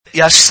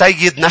يا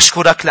سيد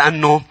نشكرك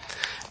لأنه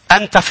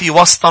أنت في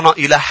وسطنا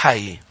إله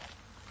حي.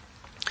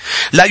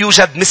 لا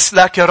يوجد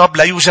مثلك يا رب،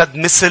 لا يوجد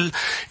مثل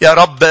يا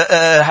رب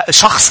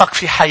شخصك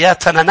في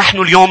حياتنا.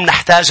 نحن اليوم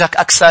نحتاجك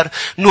أكثر،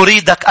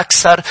 نريدك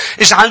أكثر.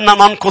 اجعلنا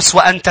ننقص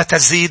وأنت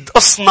تزيد.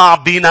 اصنع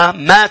بنا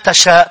ما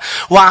تشاء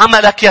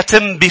وعملك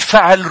يتم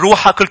بفعل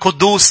روحك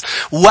القدوس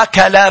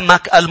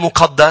وكلامك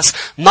المقدس.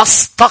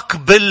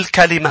 نستقبل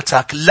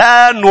كلمتك،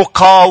 لا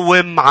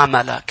نقاوم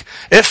عملك.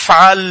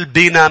 افعل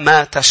بنا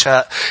ما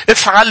تشاء.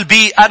 افعل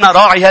بي أنا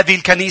راعي هذه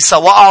الكنيسة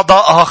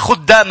وأعضائها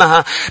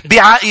خدامها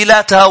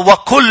بعائلاتها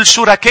وكل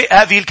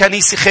شركاء هذه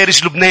الكنيسة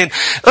خارج لبنان.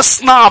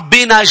 اصنع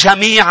بنا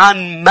جميعا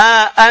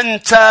ما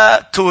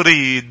أنت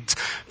تريد.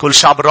 كل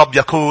شعب الرب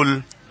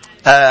يقول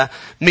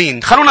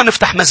آمين. خلونا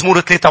نفتح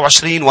مزمور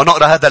 23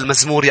 ونقرأ هذا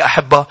المزمور يا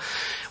أحبة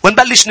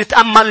ونبلش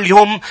نتأمل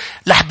اليوم.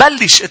 رح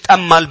بلش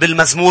اتأمل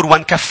بالمزمور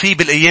ونكفيه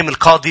بالأيام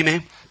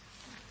القادمة.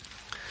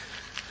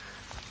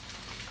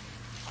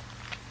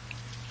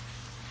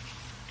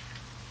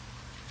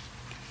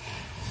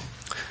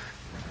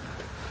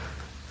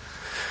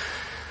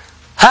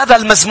 هذا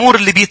المزمور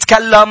اللي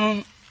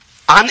بيتكلم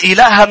عن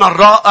إلهنا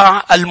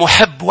الرائع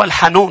المحب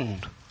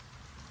والحنون.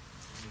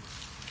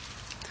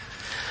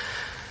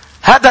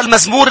 هذا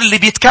المزمور اللي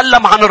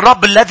بيتكلم عن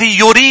الرب الذي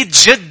يريد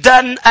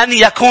جدا أن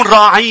يكون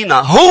راعينا.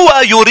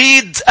 هو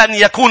يريد أن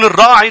يكون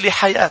الراعي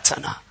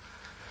لحياتنا.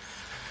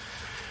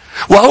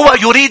 وهو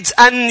يريد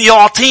أن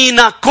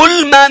يعطينا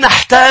كل ما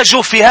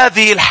نحتاجه في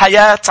هذه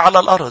الحياة على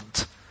الأرض.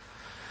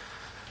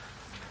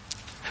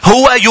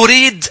 هو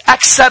يريد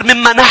أكثر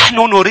مما نحن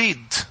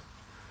نريد.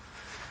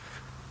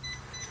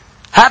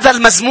 هذا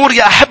المزمور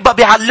يا أحبة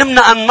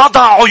بيعلمنا أن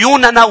نضع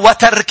عيوننا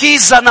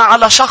وتركيزنا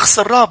على شخص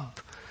الرب.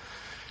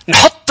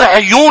 نحط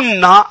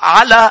عيوننا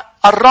على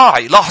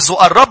الراعي.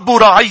 لاحظوا، الرب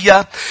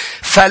راعي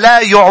فلا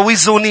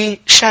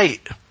يعوزني شيء.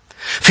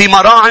 في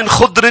مراع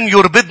خضر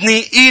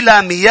يربدني،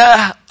 إلى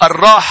مياه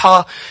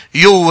الراحة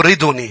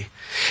يوردني.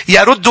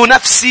 يرد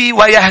نفسي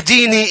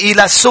ويهديني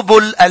إلى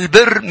سبل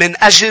البر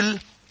من أجل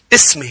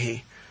اسمه.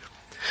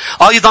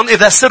 أيضا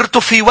إذا سرت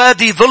في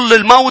وادي ظل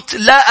الموت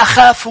لا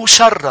أخاف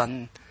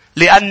شرا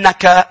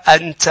لأنك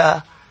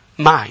أنت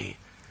معي.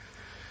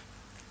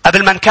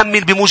 قبل ما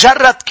نكمل،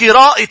 بمجرد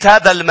قراءة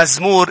هذا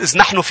المزمور، إذ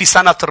نحن في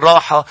سنة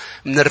الراحة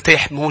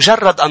منرتاح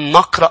بمجرد أن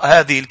نقرأ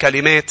هذه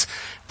الكلمات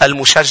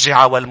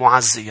المشجعة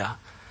والمعزية.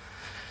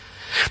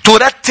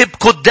 ترتب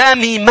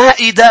قدامي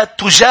مائدة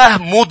تجاه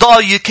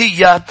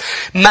مضايقية،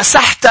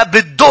 مسحت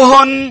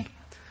بالدهن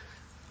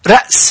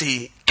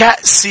رأسي،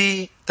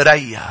 كأسي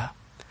ريا.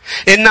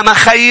 إنما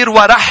خير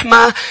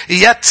ورحمة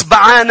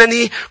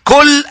يتبعانني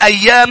كل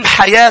أيام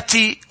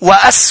حياتي،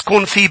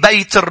 وأسكن في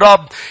بيت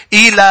الرب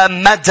إلى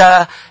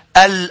مدى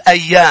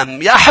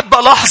الأيام. يا أحب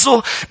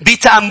لاحظوا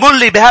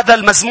بتأملي بهذا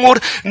المزمور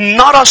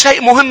نرى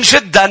شيء مهم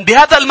جدا.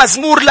 بهذا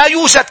المزمور لا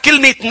يوجد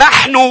كلمة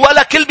نحن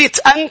ولا كلمة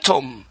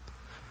أنتم.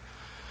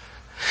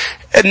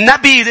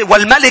 النبي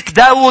والملك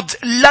داود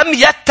لم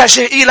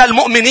يتجه إلى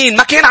المؤمنين.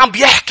 ما كان عم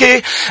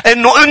بيحكي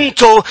أنه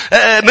أنتوا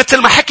مثل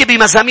ما حكي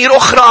بمزامير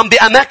أخرى أم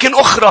بأماكن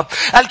أخرى.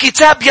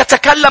 الكتاب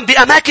يتكلم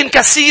بأماكن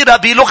كثيرة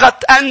بلغة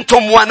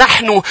أنتم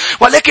ونحن.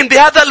 ولكن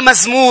بهذا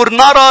المزمور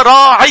نرى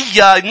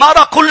راعية،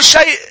 نرى كل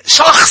شيء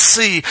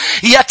شخصي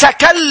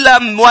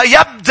يتكلم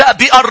ويبدأ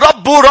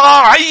بالرب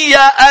راعي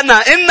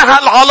أنا. إنها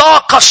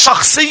العلاقة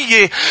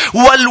الشخصية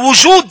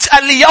والوجود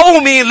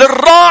اليومي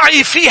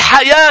للراعي في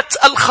حياة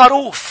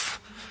الخروف.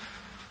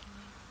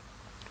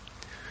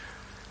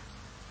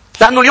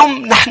 لأنه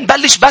اليوم نحن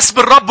نبلش بس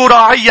بالرب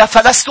راعية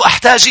فلست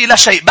أحتاج إلى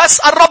شيء. بس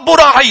الرب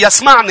راعية،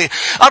 اسمعني،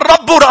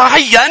 الرب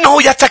راعية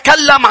إنه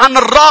يتكلم عن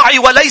الراعي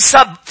وليس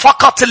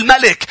فقط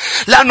الملك.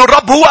 لأن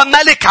الرب هو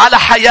ملك على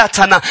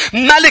حياتنا،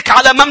 ملك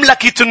على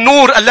مملكة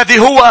النور الذي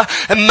هو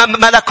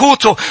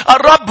ملكوته.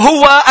 الرب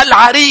هو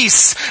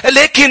العريس.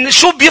 لكن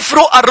شو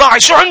بيفرق الراعي؟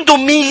 شو عنده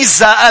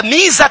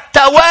ميزة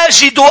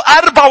تواجده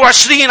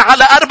 24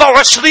 على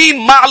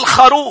 24 مع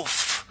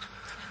الخروف.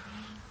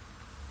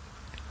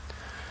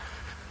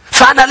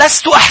 فأنا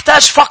لست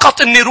أحتاج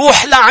فقط أني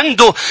روح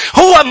لعنده،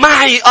 هو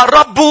معي.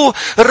 الرب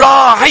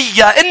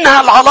راعية.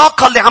 إنها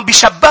العلاقة اللي عم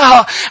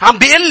بيشبهها، عم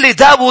بيقول لي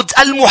داود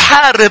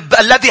المحارب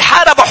الذي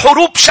حارب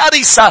حروب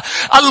شرسة،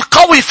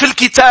 القوي في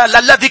القتال،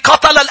 الذي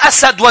قتل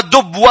الأسد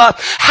والدب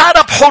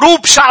وحارب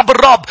حروب شعب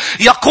الرب.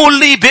 يقول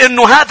لي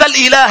بأنه هذا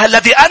الإله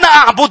الذي أنا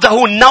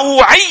أعبده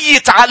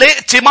نوعية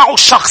علاقتي معه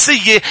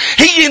الشخصية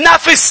هي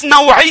نفس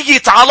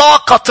نوعية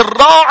علاقة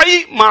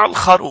الراعي مع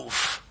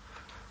الخروف.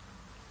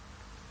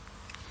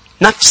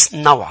 نفس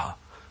نوعها.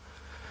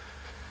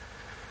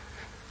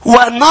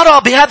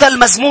 ونرى بهذا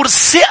المزمور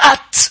ثقة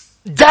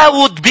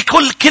داود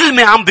بكل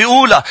كلمة عم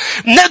بيقولها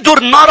نقدر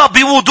نرى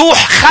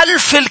بوضوح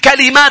خلف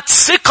الكلمات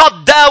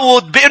ثقة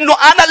داود بأنه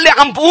أنا اللي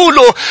عم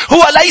بقوله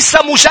هو ليس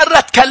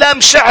مجرد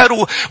كلام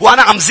شعر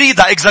وأنا عم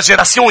زيدها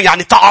إكزاجيراسيون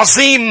يعني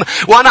تعظيم،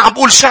 وأنا عم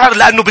بقول شعر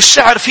لأنه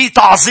بالشعر فيه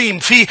تعظيم،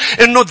 فيه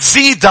أنه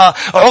تزيدها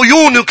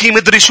عيونك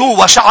مدري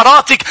شو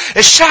وشعراتك،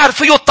 الشعر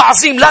فيه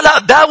التعظيم. لا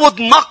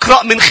داود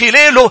نقرأ من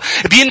خلاله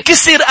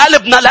بينكسر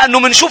قلبنا لأنه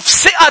منشوف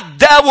ثقة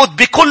داود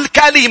بكل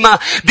كلمة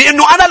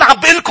بأنه أنا اللي عم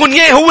بقلكم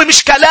إياه هو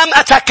مش كلام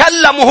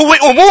أتكلم وهو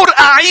أمور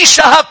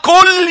أعيشها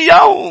كل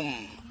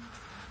يوم.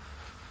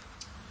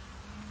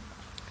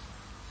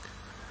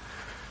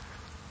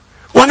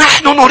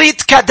 ونحن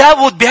نريد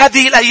كداود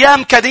بهذه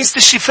الأيام كنيسة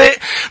الشفاء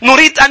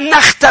نريد أن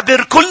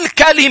نختبر كل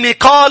كلمة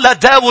قال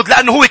داود،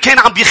 لأنه هو كان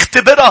عم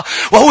بيختبرها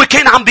وهو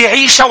كان عم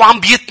بيعيشها وعم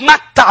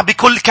بيتمتع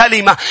بكل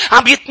كلمة،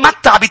 عم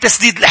بيتمتع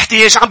بتسديد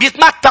الاحتياج، عم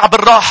بيتمتع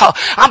بالراحة،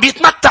 عم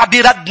بيتمتع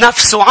برد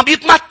نفسه، عم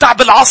بيتمتع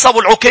بالعصا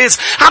والعكاز،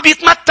 عم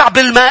بيتمتع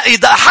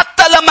بالمائدة،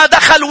 حتى لما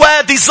دخل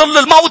وادي ظل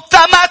الموت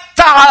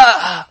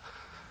تمتع.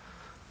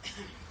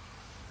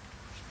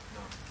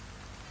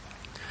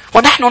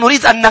 ونحن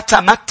نريد أن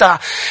نتمتع،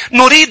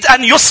 نريد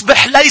أن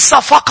يصبح ليس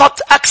فقط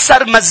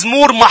أكثر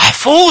مزمور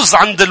محفوظ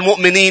عند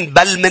المؤمنين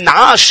بل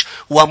منعاش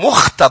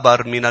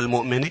ومختبر من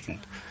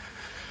المؤمنين.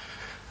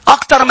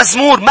 أكتر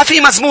مزمور، ما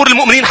في مزمور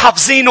المؤمنين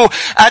حافظينه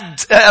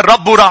قد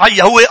الرب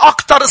راعي. هو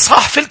أكتر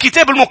إصحاح في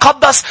الكتاب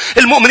المقدس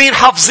المؤمنين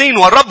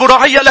حافظينه. الرب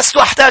راعي لست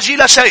أحتاج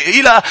إلى شيء،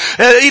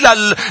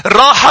 إلى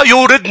الراحة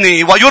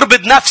يوردني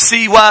ويربد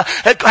نفسي.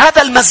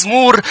 وهذا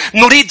المزمور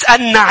نريد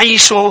أن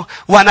نعيشه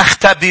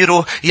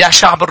ونختبره يا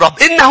شعب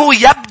الرب. إنه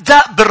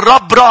يبدأ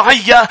بالرب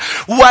راعي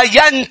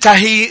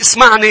وينتهي،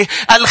 اسمعني،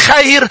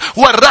 الخير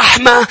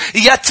والرحمة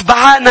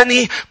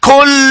يتبعانني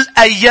كل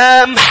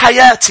أيام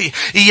حياتي.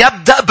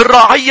 يبدأ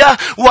بالراعي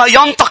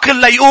وينتقل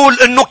ليقول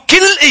انه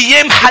كل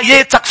ايام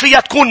حياتك فيها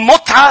تكون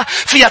متعة،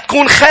 فيها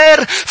تكون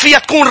خير، فيها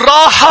تكون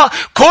راحة.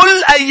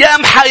 كل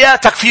ايام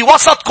حياتك في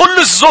وسط كل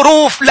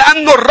الظروف،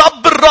 لانه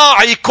الرب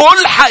الراعي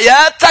كل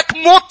حياتك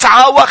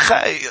متعة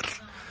وخير.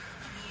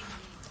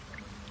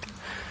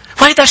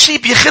 وهذا الشيء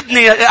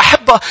بيخدني يا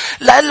أحبة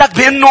لأقلك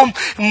بأنه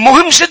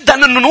مهم جدا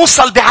أنه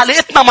نوصل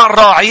بعلاقتنا مع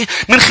الراعي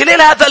من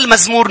خلال هذا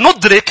المزمور.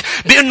 ندرك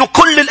بأنه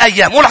كل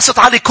الأيام، قول صوت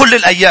عالي، كل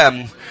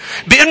الأيام،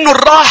 بأنه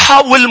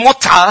الراحة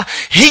والمتعة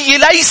هي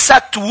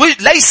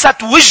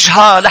ليست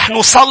وجهة رح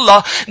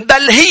نوصلها،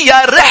 بل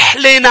هي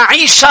رحلة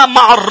نعيشها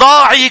مع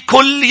الراعي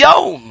كل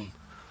يوم.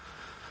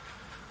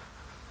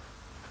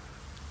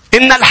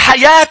 إن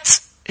الحياة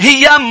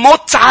هي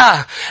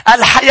متعة،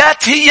 الحياة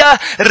هي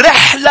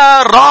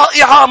رحلة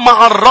رائعة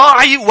مع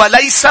الراعي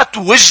وليست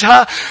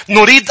وجهة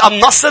نريد أن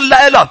نصل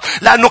لها.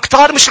 لأنه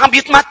كتار مش عم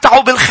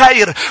بيتمتعوا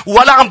بالخير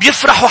ولا عم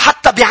بيفرحوا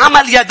حتى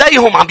بعمل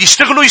يديهم، عم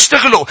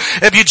يشتغلوا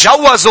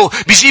بيتجوزوا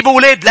بيجيبوا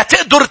أولاد. لا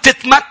تقدر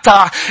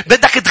تتمتع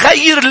بدك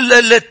تغير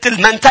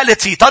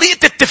المنتاليتي،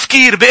 طريقة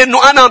التفكير،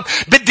 بأنه أنا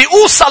بدي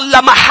أوصل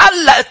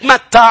لمحل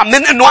أتمتع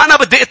من أنه أنا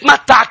بدي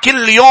أتمتع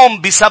كل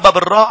يوم بسبب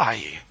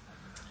الراعي.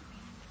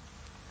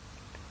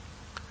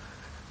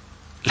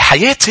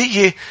 الحياة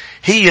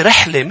هي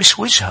رحلة مش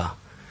وجهة،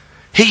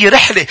 هي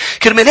رحلة.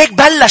 كرمالك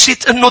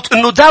بلشت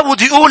انه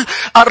داود يقول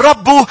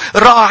الرب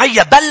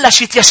راعي.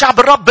 بلشت يا شعب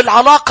الرب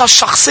العلاقة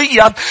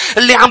الشخصية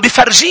اللي عم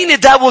بفرجيني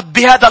داود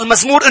بهذا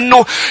المزمور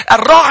انه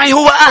الراعي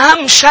هو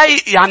اهم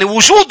شيء. يعني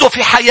وجوده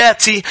في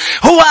حياتي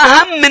هو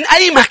اهم من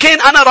اي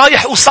مكان انا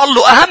رايح اوصل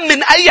له، اهم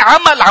من اي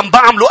عمل عم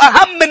بعمله،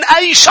 اهم من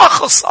اي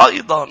شخص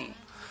ايضا.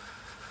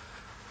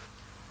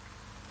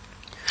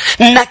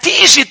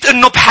 نتيجة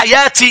انه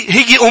بحياتي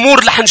هي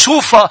امور رح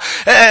نشوفها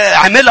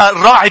عملها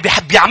الراعي،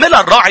 بيعملها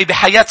الراعي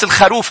بحياة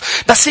الخروف،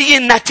 بس هي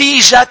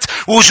نتيجة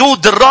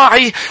وجود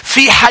الراعي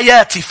في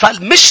حياتي.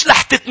 فمش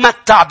رح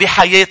تتمتع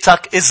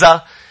بحياتك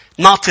اذا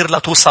ناطر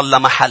لتوصل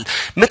لمحل.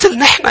 مثل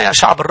نحن يا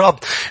شعب الرب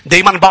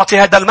دايما بعطي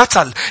هذا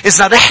المثل.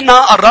 إذا نحن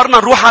قررنا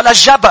نروح على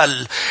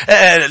الجبل،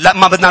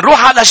 لما بدنا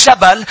نروح على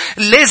الجبل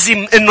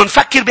لازم إنه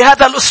نفكر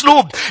بهذا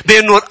الأسلوب،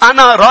 بأنه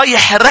أنا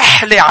رايح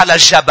رحلة على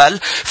الجبل،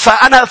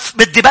 فأنا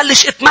بدي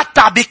بلش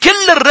أتمتع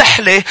بكل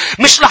الرحلة،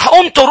 مش رح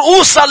أنطر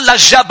أوصل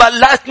للجبل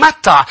لا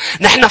أتمتع.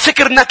 نحن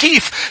فكرنا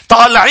كيف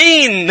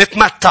طالعين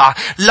نتمتع،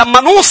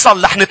 لما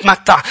نوصل رح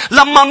نتمتع،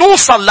 لما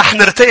نوصل رح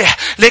نرتاح.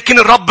 لكن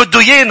الرب بده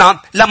إيانا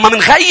لما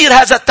منغير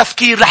هذا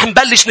التفكير رح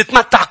نبلش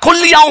نتمتع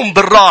كل يوم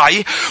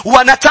بالراعي،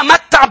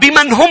 ونتمتع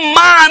بمن هم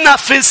معنا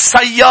في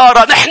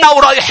السيارة نحن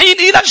ورايحين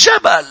إلى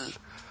الجبل.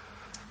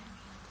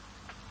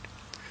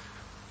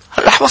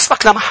 رح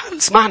وصلك لمحل،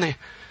 اسمعني،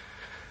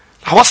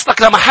 رح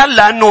وصلك لمحل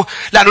لأنه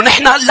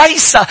نحن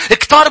ليس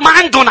كتار ما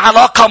عندهم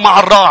علاقة مع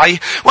الراعي،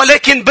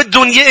 ولكن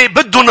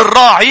بدهم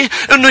الراعي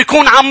إنه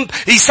يكون عم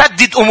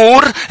يسدد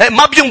أمور.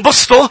 ما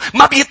بينبسطوا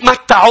ما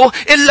بيتمتعوا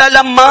إلا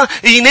لما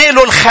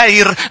ينالوا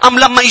الخير، أم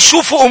لما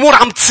يشوفوا أمور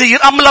عم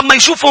تصير، أم لما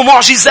يشوفوا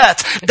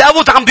معجزات.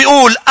 داود عم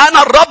بيقول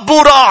أنا الرب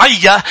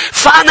راعي،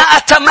 فأنا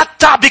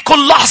أتمتع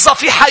بكل لحظة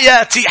في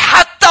حياتي،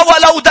 حتى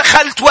ولو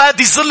دخلت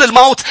وادي ظل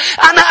الموت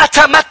أنا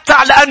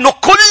أتمتع، لأنه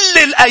كل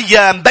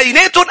الأيام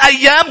بيناتهم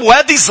أيام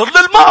وادي ظل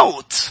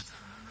الموت.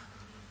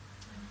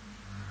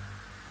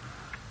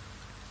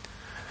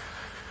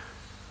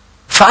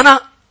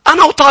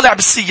 فأنا وطالع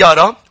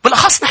بالسيارة،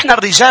 بالأخص نحن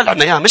الرجال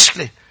عنا يا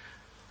مشكلة.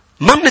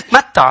 ما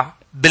بنتمتع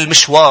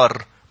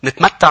بالمشوار،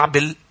 نتمتع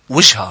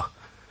بالوجهة.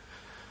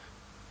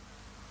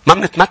 ما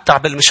بنتمتع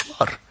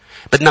بالمشوار.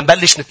 بدنا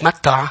نبلش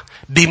نتمتع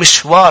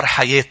بمشوار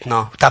حياتنا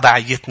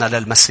وتبعيتنا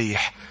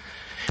للمسيح.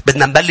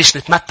 بدنا نبلش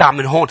نتمتع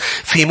من هون.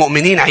 في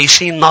مؤمنين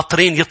عايشين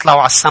ناطرين يطلعوا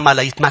على السماء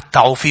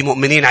ليتمتعوا. في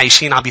مؤمنين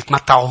عايشين عم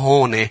يتمتعوا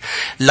هون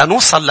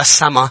لنوصل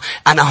للسماء.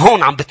 أنا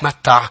هون عم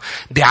بتمتع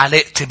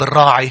بعلاقتي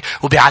بالراعي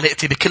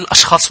وبعلاقتي بكل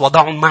أشخاص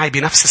وضعهم معي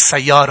بنفس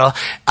السيارة.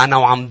 أنا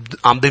وعم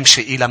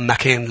بمشي إلى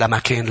مكان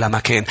لمكان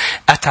لمكان.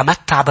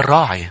 أتمتع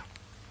بالراعي.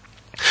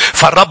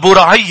 فالرب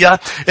راعي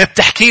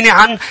بتحكيني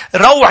عن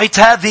روعة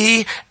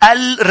هذه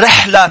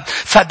الرحلة.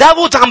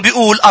 فداود عم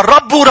بيقول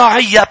الرب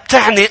راعي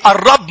بتعني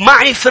الرب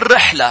معي في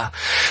الرحلة.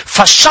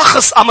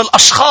 فالشخص أم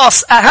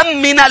الأشخاص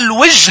أهم من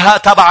الوجهة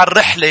تبع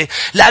الرحلة،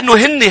 لأنه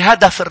هن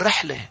هدف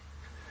الرحلة.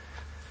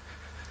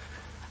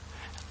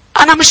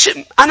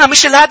 أنا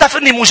مش الهدف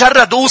إني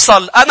مجرد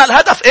أوصل. أنا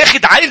الهدف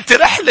أخذ عائلتي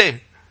رحلة.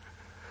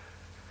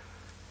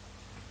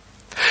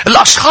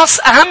 الأشخاص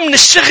أهم من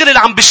الشغل اللي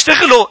عم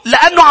بيشتغلوا،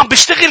 لأنه عم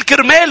بيشتغل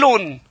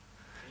كرمالهم.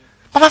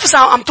 ما بعرف إذا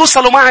عم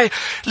توصلوا معي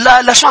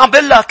لشو عم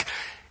بقول لك.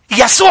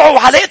 يسوع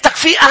وعلاقتك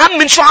فيه أهم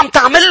من شو عم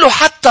تعمل له.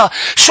 حتى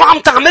شو عم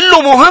تعمل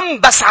له مهم،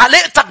 بس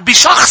علاقتك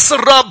بشخص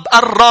الرب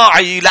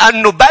الراعي.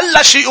 لأنه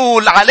بلش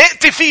يقول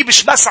علاقتي فيه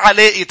مش بس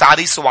علاقة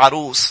عريس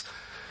وعروس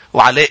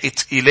وعلاقة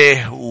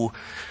إله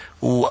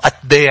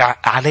وأتباع،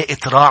 علاقة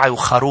راعي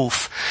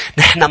وخروف.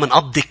 نحن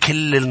منقضي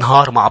كل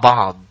النهار مع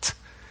بعض.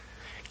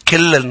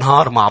 كل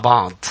النهار مع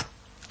بعض.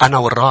 أنا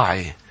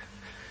والراعي.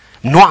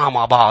 نوعى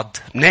مع بعض.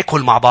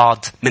 ناكل مع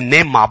بعض.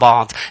 مننام مع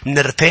بعض.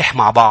 نرتاح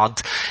مع بعض.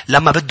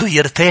 لما بده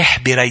يرتاح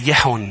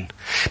بيريحون.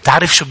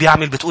 تعرف شو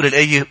بيعمل؟ بتقول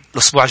الآية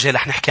الأسبوع الجاي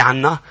رح نحكي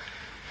عنها.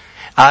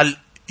 قال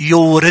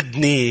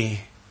يوردني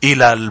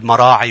إلى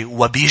المراعي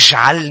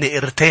وبيجعلني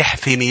ارتاح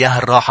في مياه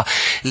الراحة.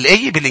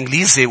 الآية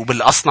بالإنجليزي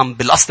وبالأصل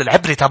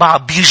العبري تبعها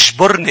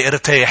بيجبرني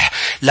ارتاح.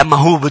 لما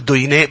هو بده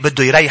ينام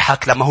بده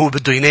يريحك. لما هو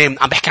بده ينام،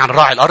 عم بحكي عن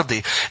الراعي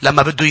الأرضي،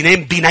 لما بده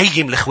ينام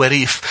بينيم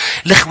الخواريف.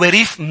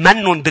 الخواريف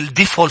منن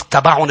بالديفولت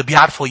تبعهم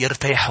بيعرفوا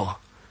يرتاحوا.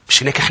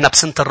 مش هيك احنا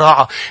بسنة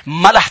الراعة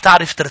ما رح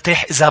تعرف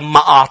ترتاح إذا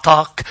ما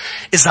أعطاك،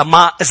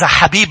 إذا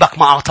حبيبك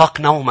ما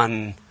أعطاك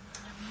نوما.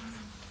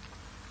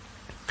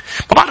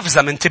 ما بعرف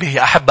إذا منتبه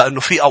يا أحبة أنه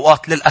في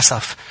أوقات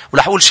للأسف،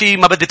 ورح أقول شيء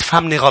ما بدي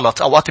تفهمني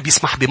غلط، أوقات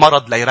بيسمح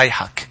بمرض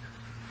ليريحك.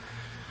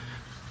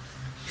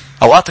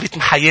 أوقات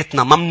ريتم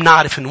حياتنا ما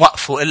بنعرف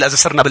نوقفه إلا إذا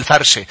صرنا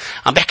بالفرشة.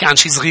 عم بحكي عن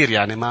شيء صغير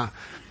يعني،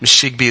 مش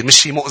شيء كبير،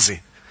 مش شيء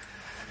مؤذي.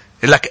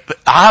 يقول لك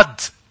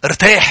عاد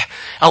ارتاح.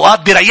 أوقات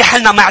بيريح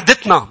لنا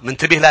معدتنا.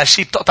 منتبه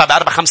لهالشيء. بتقطع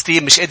ب4-5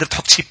 أيام مش قادر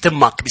تحط شيء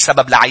بتمك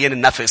بسبب لعيان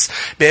النفس.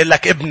 بيقول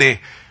لك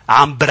ابني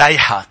عم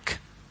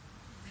بريحك.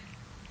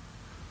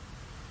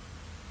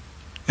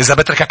 إذا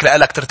بتركك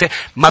لقلك ترتاح.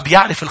 ما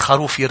بيعرف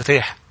الخروف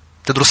يرتاح.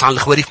 تدرس عن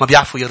الخواريف ما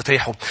بيعرفوا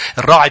يرتاحوا.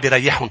 الراعي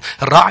بيريحهم.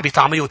 الراعي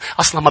بيطعميهم.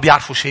 أصلا ما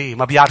بيعرفوا شيء.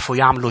 ما بيعرفوا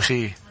يعملوا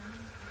شيء.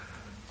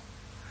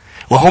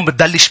 وهون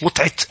بتبلش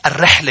متعة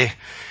الرحلة،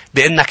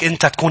 بأنك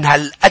أنت تكون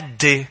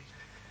هالقد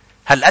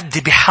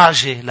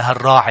بحاجة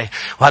لهالراعي.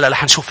 وهلأ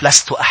رح نشوف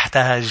لست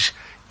أحتاج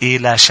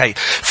إلى شيء.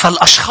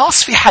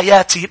 فالأشخاص في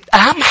حياتي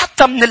أهم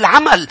حتى من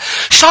العمل.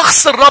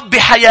 شخص الرب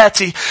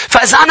بحياتي.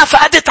 فإذا أنا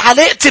فقدت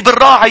علاقتي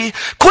بالراعي،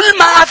 كل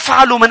ما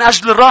أفعله من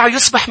أجل الراعي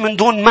يصبح من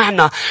دون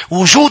معنى.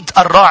 وجود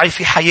الراعي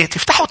في حياتي.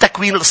 افتحوا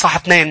تكوين الإصحاح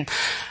 2.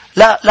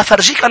 لا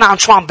فرجيك أنا عن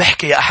شو عم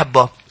بحكي يا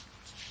أحبة.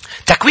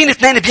 تكوين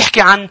 2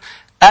 بيحكي عن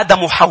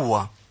آدم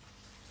وحواء.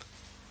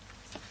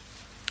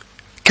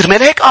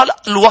 كرمال هيك قال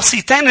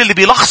الوصيتين اللي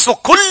بيلخصوا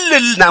كل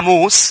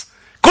الناموس،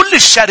 كل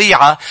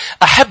الشريعة: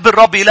 أحب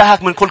الرب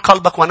إلهك من كل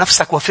قلبك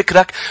ونفسك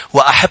وفكرك،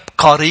 وأحب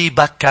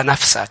قريبك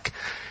كنفسك.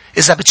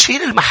 إذا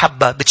بتشيل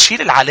المحبة،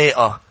 بتشيل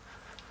العلاقة،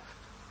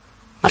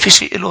 ما في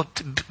شيء له.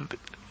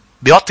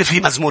 بيوطي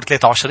فيه مزمور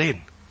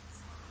 23.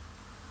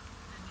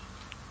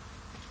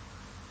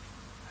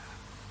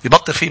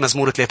 بيبطل فيه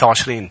مزمور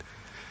 23.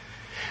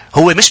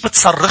 هو مش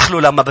بتصرخ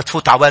له لما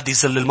بتفوت عوادي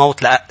ظل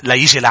الموت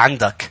ليجي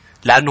لعندك،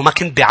 لأنه ما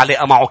كنت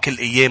بعلاقة معه كل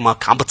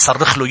أيامك عم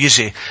بتصرخ له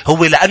يجي.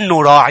 هو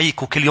لأنه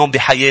راعيك وكل يوم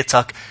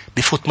بحياتك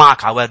بيفوت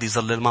معك عوادي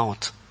ظل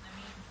الموت.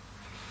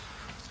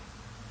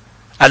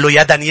 قال له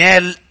يا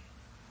دانيال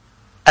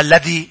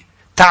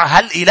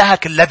هل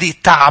إلهك الذي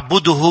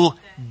تعبده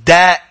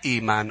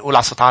دائما، قول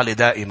على صوت عالي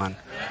دائما،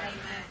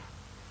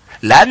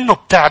 لأنه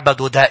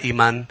بتعبده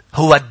دائما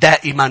هو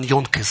دائما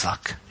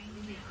ينقذك.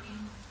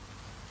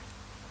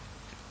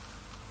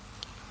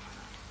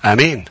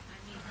 آمين.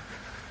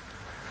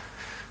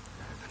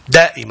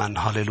 دائما.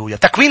 هاليلويا.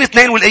 تكوين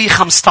 2 والآية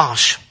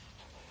 15.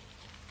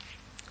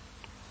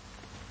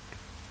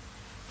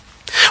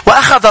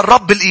 وأخذ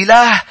الرب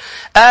الإله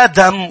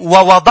آدم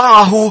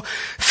ووضعه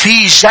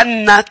في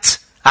جنة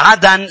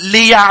عدن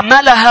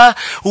ليعملها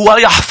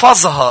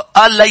ويحفظها.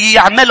 قال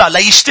ليعملها،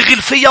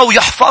 ليشتغل فيها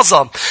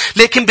ويحفظها.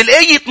 لكن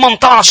بالآية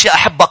 18 يا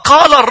أحبة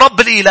قال الرب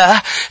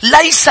الإله: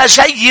 ليس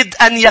جيد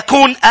أن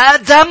يكون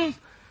آدم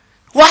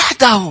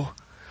وحده.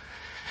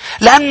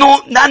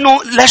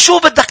 لأنه لشو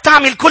بدك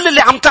تعمل كل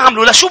اللي عم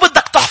تعمله؟ لشو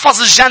بدك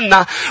تحفظ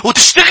الجنة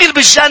وتشتغل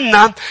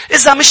بالجنة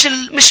إذا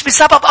مش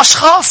بسبب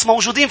أشخاص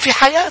موجودين في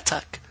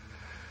حياتك؟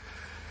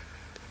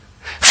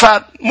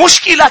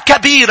 فمشكلة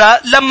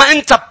كبيرة لما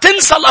أنت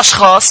بتنسى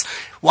الأشخاص.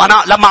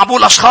 وأنا لما عم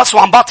بقول أشخاص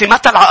وعم بعطي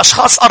مثل على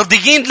أشخاص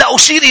أرضيين، لا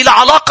أشير إلى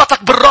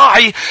علاقتك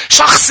بالراعي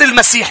شخص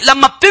المسيح.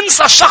 لما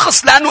بتنسى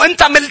الشخص لأنه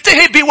أنت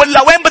ملتهبي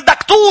ولا وين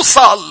بدك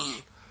توصل،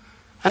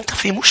 أنت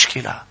في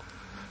مشكلة.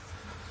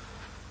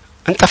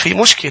 أنت في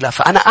مشكلة.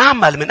 فأنا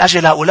أعمل من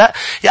أجل هؤلاء.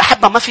 يا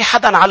أحبة، ما في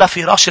حدا على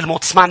فراش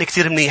الموت، اسمعني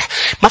كتير منيح،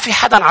 ما في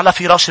حدا على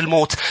فراش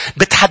الموت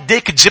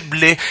بتحديك تجيب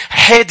لي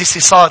حادثة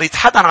صارت.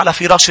 حدا على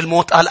فراش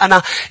الموت قال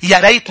أنا يا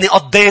ريتني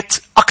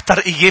قضيت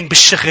أكتر أيام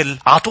بالشغل.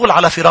 عطول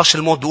على فراش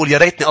الموت بيقول يا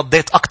ريتني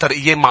قضيت أكتر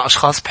أيام مع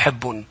أشخاص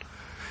بحبهم.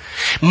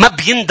 ما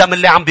بيندم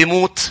اللي عم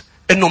بيموت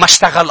إنه ما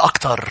اشتغل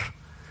أكتر.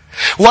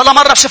 ولا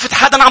مرة شفت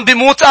حدا عم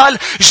بيموت قال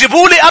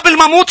جيبولي قبل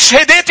ما موت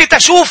شهاداتي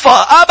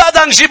تشوفها.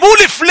 أبدا،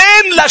 جيبولي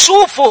فلان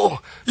لشوفه.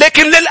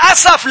 لكن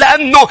للأسف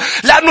لأنه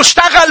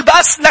اشتغل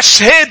بس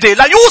للشهادة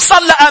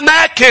ليوصل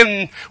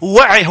لأماكن،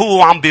 وعي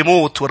هو عم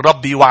بيموت.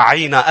 والرب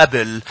يوعينا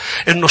قبل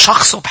إنه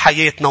شخصه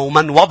بحياتنا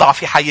ومن وضع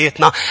في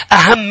حياتنا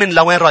أهم من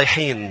لوين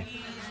رايحين.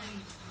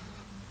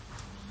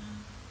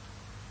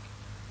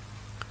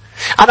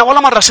 أنا ولا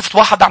مرة شفت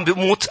واحد عم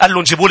بيموت قال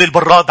له جيبولي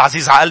البراد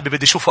عزيز على قلبي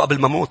بدي أشوفه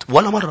قبل ما موت.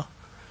 ولا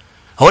مرة.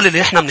 هول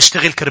اللي احنا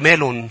بنشتغل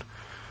كرمالهم،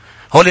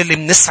 هول اللي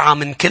بنسعى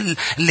من كل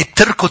اللي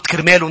بتركض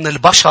كرمالهم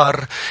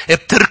البشر،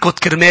 بتركض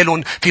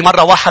كرمالهم. في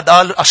مرة واحد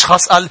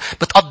أشخاص قال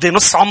بتقضي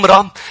نص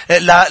عمرها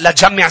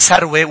لتجمع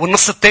ثروة،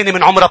 والنص الثاني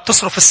من عمرها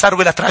بتصرف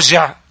الثروة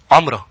لترجع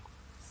عمرها،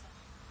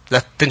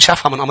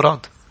 لتنشافها من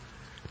أمراض.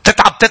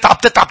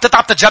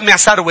 تتعب تتجمع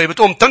ثروة،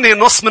 بتقوم تنهي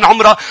نص من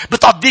عمرها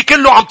بتقضيه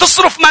كله عم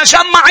تصرف ما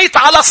جمعت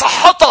على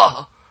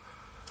صحتها.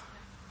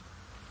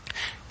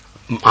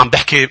 عم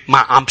بحكي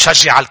عم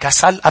بشجع على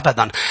الكسل؟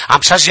 أبدا. عم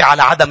بشجع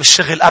على عدم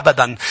الشغل؟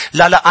 أبدا.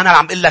 لا أنا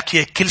عم قل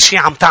لك كل شيء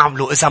عم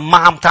تعمله إذا ما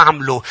عم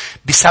تعمله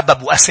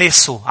بسبب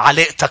وأساسه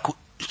علاقتك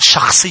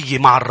الشخصية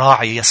مع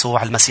الراعي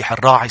يسوع المسيح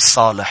الراعي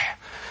الصالح،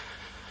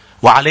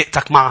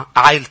 وعلاقتك مع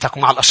عائلتك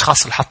ومع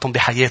الأشخاص اللي حطهم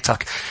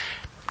بحياتك،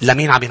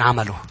 لمين عم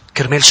ينعملوا؟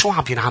 كرمال شو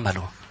عم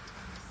ينعملوا؟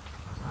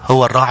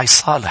 هو الراعي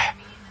الصالح.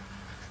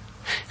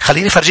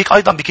 خليني فرجيك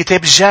أيضا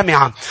بكتاب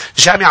الجامعة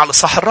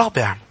الإصحاح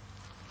 4.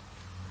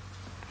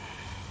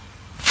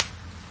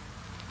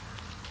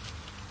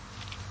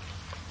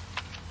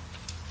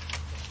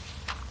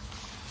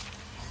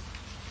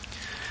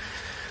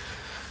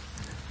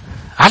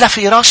 على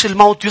فراش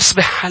الموت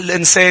يصبح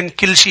الإنسان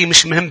كل شيء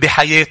مش مهم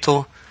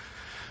بحياته،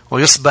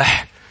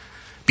 ويصبح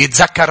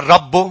بيتذكر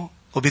ربه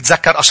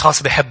وبيتذكر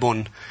أشخاص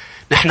بيحبهم.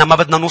 نحن ما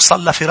بدنا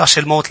نوصل لفراش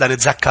الموت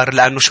لنتذكر،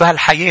 لأنه شو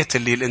هالحياة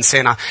اللي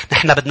الإنسان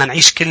نحن بدنا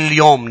نعيش كل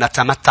يوم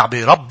نتمتع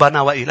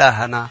بربنا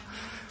وإلهنا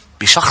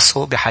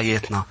بشخصه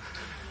بحياتنا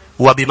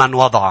وبمن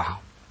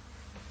وضعه.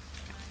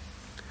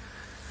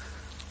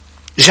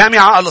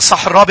 جامعة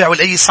الإصحاح 4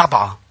 والآية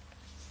 7.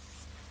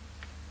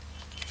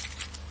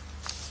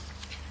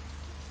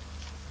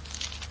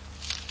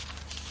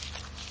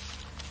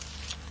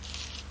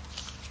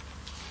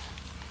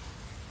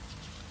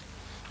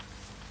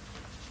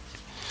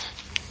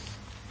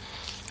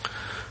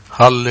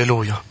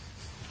 هللويا.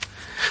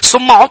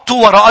 ثم عدت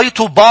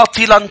ورأيت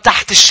باطلا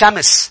تحت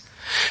الشمس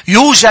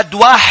يوجد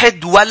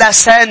واحد ولا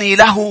ثاني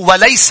له،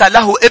 وليس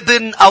له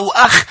ابن أو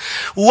أخ،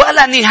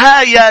 ولا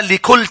نهاية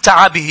لكل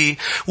تعبه،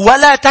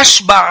 ولا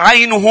تشبع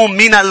عينه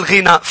من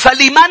الغنى.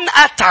 فلمن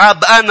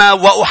أتعب أنا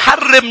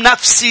وأحرم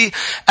نفسي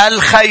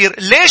الخير؟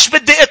 ليش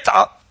بدي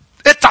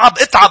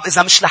أتعب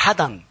إذا مش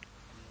لحدا؟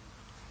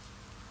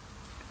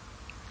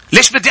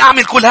 ليش بدي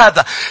أعمل كل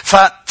هذا؟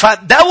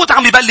 فداود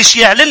عم يبلش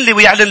يعلن لي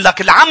ويعلن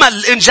لك العمل،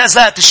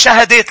 الإنجازات،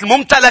 الشهادات،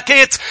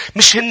 الممتلكات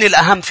مش هن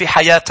الأهم في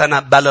حياتنا،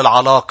 بل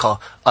العلاقة.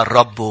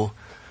 الرب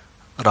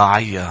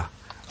راعية.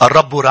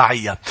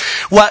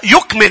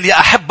 ويكمل يا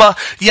أحبة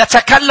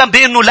يتكلم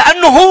بأنه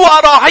لأنه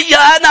هو راعي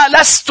أنا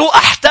لست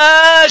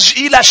أحتاج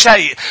إلى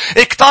شيء.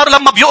 كتار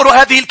لما بيقروا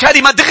هذه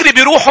الكلمة دغري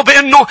بيروحوا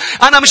بأنه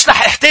أنا مش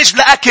رح أحتاج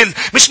لأكل،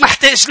 مش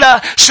محتاج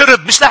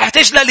لشرب، مش رح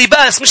أحتاج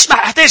للباس، مش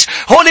رح أحتاج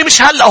هول،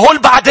 مش هلأ، هول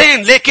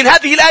بعدين. لكن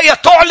هذه الآية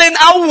تعلن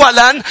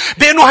أولا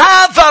بأنه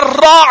هذا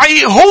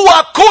الراعي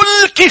هو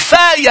كل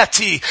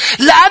كفايتي،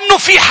 لأنه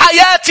في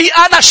حياتي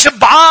أنا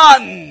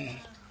شبعان.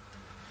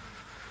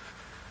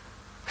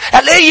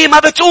 الآية ما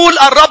بتقول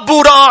الرب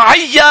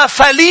راعي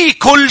فلي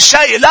كل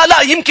شيء.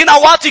 لا، يمكن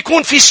أوقات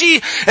يكون في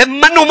شيء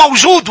منه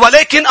موجود،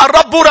 ولكن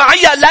الرب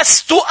راعي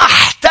لست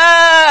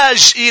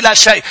أحتاج إلى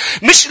شيء.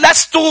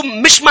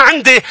 مش ما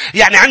عندي،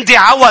 يعني عندي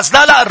عوز.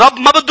 لا، الرب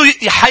ما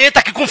بده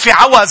حياتك يكون في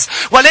عوز،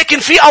 ولكن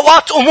في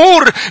أوقات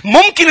أمور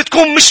ممكن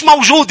تكون مش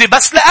موجودة،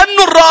 بس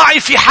لأنه الراعي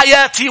في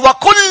حياتي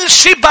وكل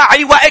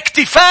شبعي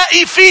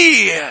واكتفائي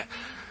فيه،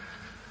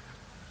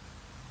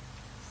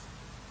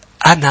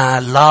 أنا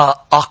لا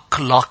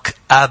أقلق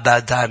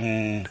أبدا،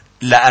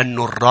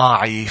 لأنه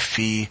الراعي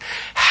في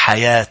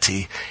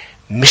حياتي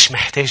مش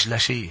محتاج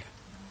لشيء.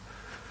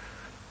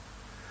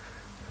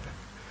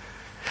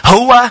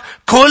 هو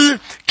كل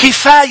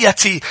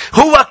كفايتي.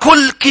 هو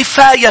كل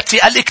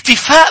كفايتي.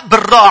 الاكتفاء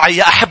بالراعي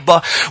يا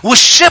أحبة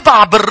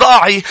والشبع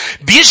بالراعي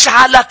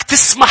بيجعلك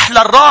تسمح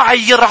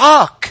للراعي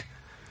يرعاك.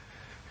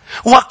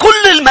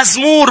 وكل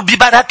المزمور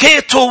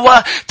ببركاته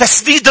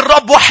وتسديد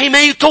الرب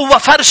وحمايته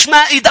وفرش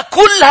مائدة،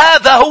 كل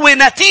هذا هو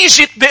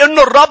نتيجة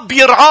بأنه الرب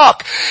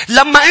يرعاك.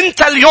 لما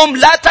أنت اليوم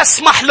لا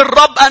تسمح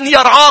للرب أن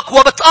يرعاك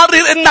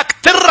وبتقرر أنك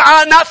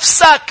ترعى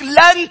نفسك،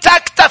 لن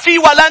تكتفي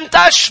ولن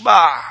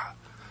تشبع.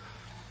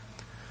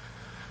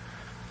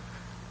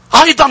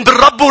 أيضا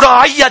بالرب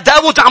راعية.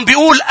 داود عم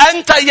بيقول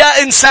أنت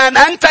يا إنسان،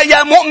 أنت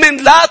يا مؤمن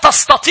لا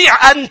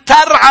تستطيع أن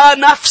ترعى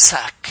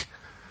نفسك.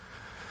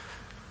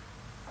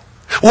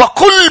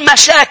 وكل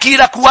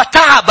مشاكلك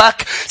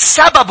وتعبك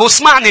سببه،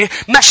 اسمعني،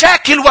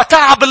 مشاكل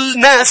وتعب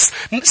الناس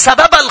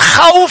سبب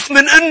الخوف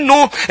من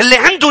انه اللي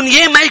عندهم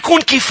اياه ما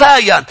يكون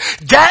كفاية.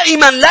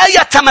 دائما لا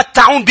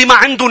يتمتعون بما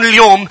عندهم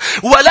اليوم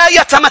ولا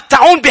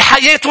يتمتعون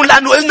بحياتهم،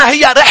 لانه قلنا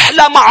هي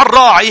رحلة مع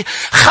الراعي،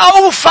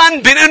 خوفا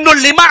من انه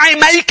اللي معي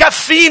ما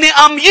يكفيني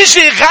ام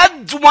يجي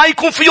غد وما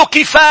يكون فيه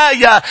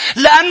كفاية،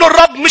 لانه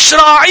الرب مش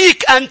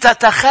راعيك. انت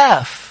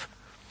تخاف.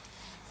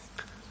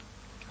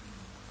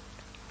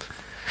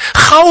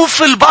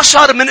 خوف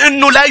البشر من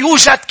انه لا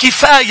يوجد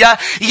كفاية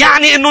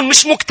يعني انه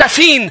مش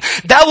مكتفين.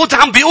 داود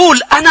عم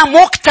بيقول انا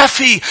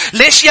مكتفي.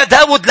 ليش يا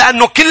داود؟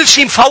 لانه كل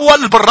شيء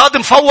مفول، البراد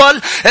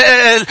مفول،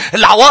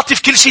 العواطف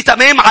كل شيء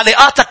تمام،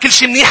 علاقاتك كل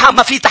شيء منيحة،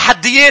 ما في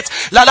تحديات.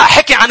 لا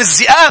حكي عن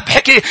الذئاب،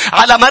 حكي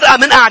على مرأة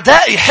من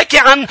اعدائي، حكي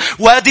عن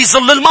وادي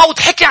ظل الموت،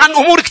 حكي عن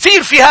امور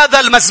كتير في هذا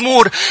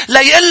المزمور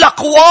ليقول لك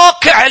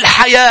واقع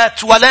الحياة.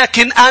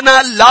 ولكن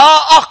انا لا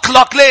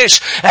اقلق. ليش؟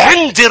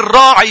 عندي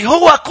الراعي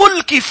هو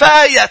كل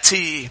كفاية.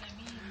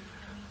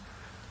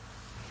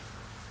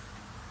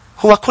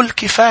 هو كل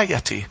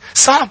كفايتي.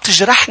 صعب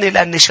تجرحني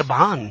لأني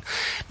شبعان.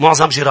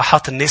 معظم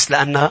جراحات الناس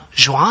لأنها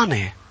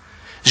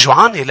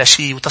جوعانة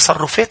لشيء،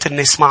 وتصرفات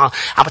الناس معها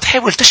عم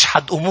بتحاول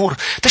تشحد أمور،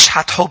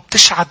 تشحد حب،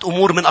 تشحد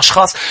أمور من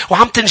أشخاص،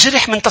 وعم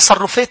تنجرح من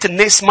تصرفات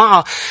الناس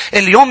معها.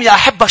 اليوم يا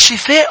أحبة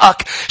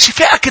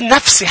شفائك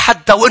النفسي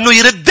حتى، وإنه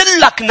يرد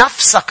لك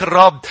نفسك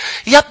الرب.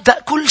 يبدأ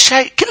كل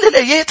شيء. كل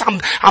الآيات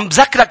عم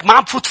بذكرك، ما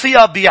عم بفوت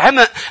فيها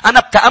بعمق. أنا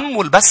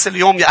بتأمل بس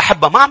اليوم يا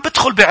أحبة، ما عم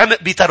بدخل بعمق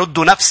بترد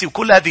نفسي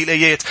وكل هذه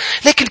الآيات،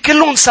 لكن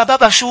كلهم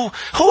سببها شو؟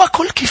 هو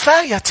كل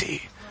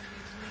كفايتي.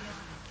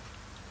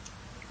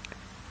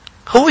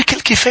 هو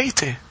كل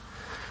كفايتي.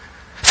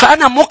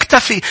 فأنا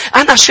مكتفي،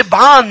 أنا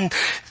شبعان.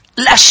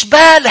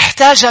 الأشبال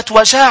احتاجت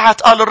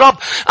وجاعت قال الرب،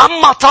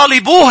 أما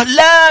طالبوه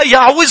لا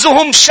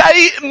يعوزهم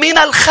شيء من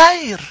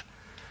الخير.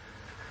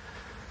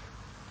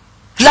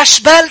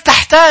 الأشبال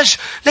تحتاج.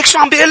 ليك شو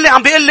عم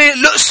بيقول لي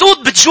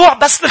الأسود بتجوع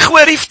بس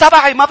الخواريف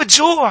تبعي ما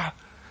بتجوع.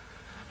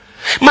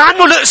 مع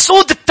أنه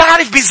الأسود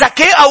بتعرف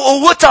بذكائها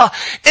وقوتها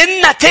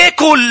إنها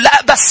تاكل،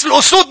 لا بس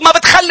الأسود ما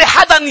بتخلي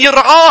حدا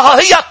يرعاها،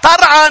 هي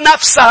ترعى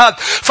نفسها.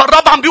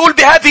 فالرب عم بيقول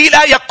بهذه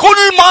الآية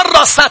كل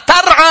مرة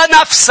سترعى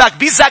نفسك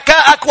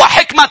بذكائك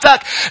وحكمتك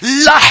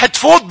لا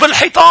تفوت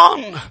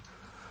بالحيطان.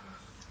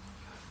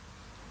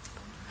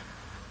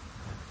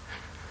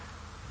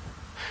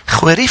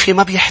 خواريفي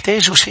ما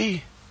بيحتاجوا شيء.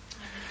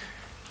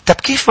 طب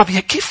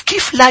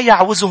كيف لا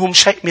يعوزهم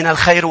شيء من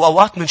الخير؟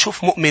 وأوقات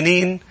منشوف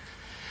مؤمنين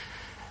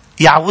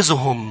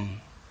يعوزهم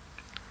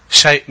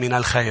شيء من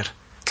الخير.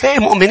 تلاقي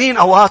مؤمنين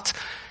أوقات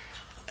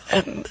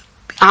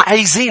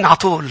عايزين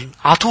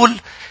عطول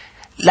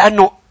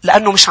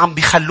لأنه مش عم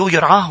بيخلوه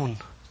يرعاهم،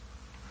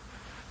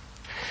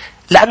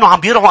 لأنه عم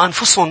بيرعوا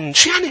أنفسهم.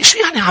 شو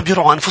يعني عم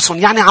بيرعوا أنفسهم؟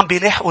 يعني عم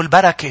بيلاحقوا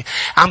البركة،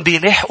 عم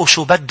بيلاحقوا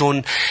شو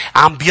بدهم،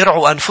 عم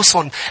بيرعوا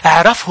أنفسهم.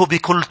 اعرفه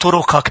بكل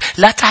طرقك.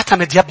 لا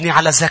تعتمد يا ابني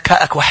على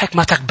ذكائك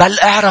وحكمتك، بل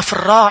اعرف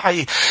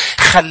الراعي.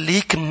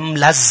 خليك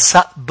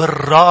ملزق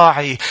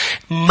بالراعي.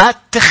 ما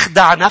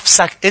تخدع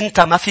نفسك. انت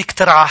ما فيك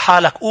ترعى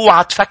حالك.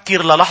 اوعى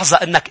تفكر للحظة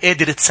انك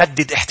قادر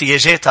تسدد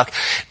احتياجاتك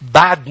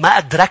بعد ما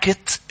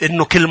ادركت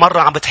انه كل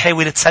مرة عم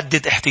بتحاول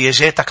تسدد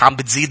احتياجاتك عم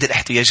بتزيد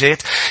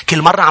الاحتياجات.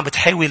 كل مرة عم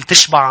بتحاول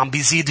تشبع عم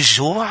بيزيد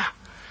الجوع.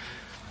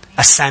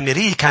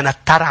 السامرية كانت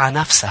ترعى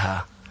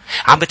نفسها،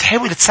 عم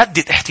بتحاول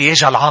تسدد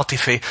احتياجها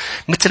العاطفي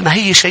مثل ما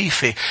هي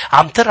شايفة،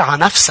 عم ترعى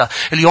نفسها.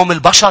 اليوم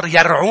البشر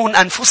يرعون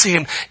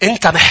أنفسهم.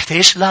 أنت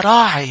محتاج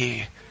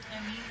لراعي.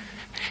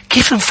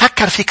 كيف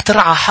نفكر فيك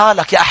ترعى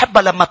حالك يا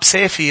أحبة؟ لما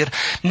بسافر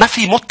ما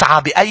في متعة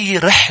بأي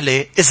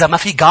رحلة إذا ما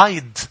في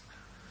جايد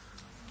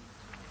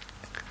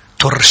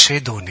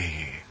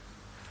ترشدني.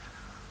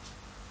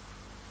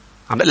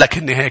 عم أقول لك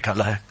إني هيك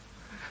الله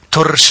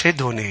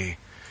ترشدني.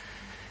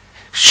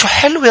 شو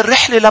حلوة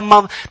الرحلة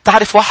لما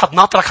تعرف واحد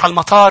ناطرك على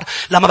المطار،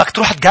 لما بدك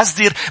تروح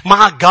تجزر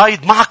معك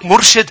جايد، معك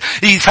مرشد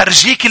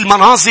يفرجيك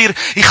المناظر،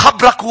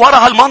 يخبرك ورا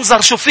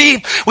هالمنظر شو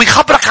فيه،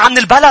 ويخبرك عن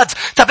البلد.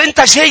 طب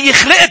انت جاي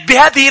خلقت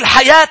بهذه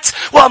الحياة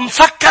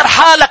ومفكر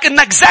حالك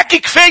انك ذكي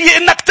كفاية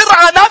انك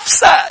ترعى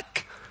نفسك.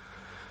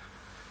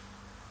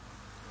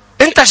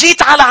 انت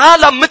جيت على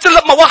عالم مثل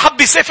لما واحد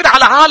بيسافر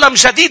على عالم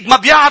جديد ما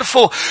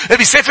بيعرفه،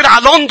 بيسافر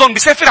على لندن،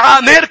 بيسافر على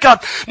امريكا،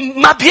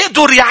 ما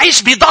بيقدر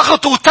يعيش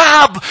بضغط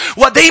وتعب،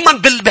 ودايما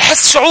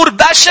بحس شعور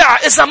بشع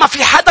اذا ما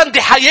في حدا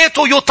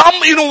بحياته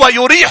يطمئنه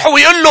ويريحه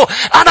ويقول له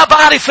انا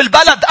بعرف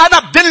البلد، انا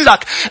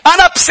بدلك،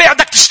 انا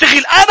بساعدك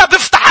تشتغل، انا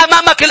بفتح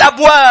امامك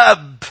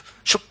الابواب.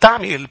 شو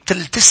بتعمل؟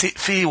 بتلتصق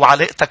فيه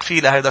وعلاقتك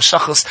فيه لهذا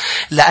الشخص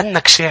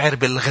لانك شاعر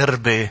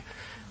بالغربة.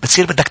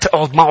 بتصير بدك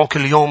تقعد معه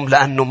كل يوم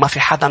لأنه ما في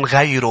حدا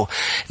غيره.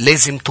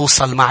 لازم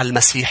توصل مع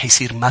المسيح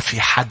يصير ما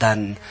في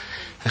حدا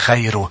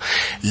غيره.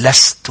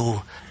 لست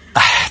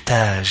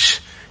أحتاج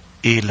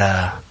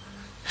إلى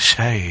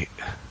شيء.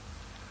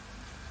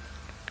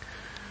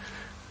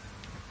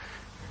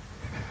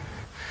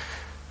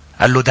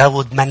 قال له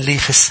داود من لي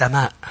في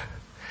السماء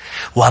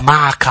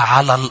ومعك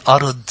على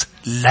الأرض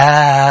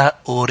لا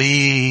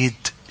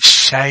أريد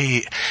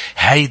شيء.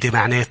 هيدي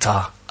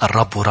معناتها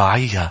الرب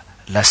راعي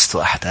لست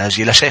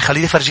أحتاج إلى شيء.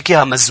 خليني أفرجيك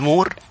إياها.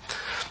 مزمور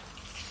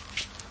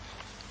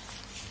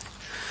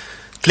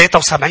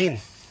 73.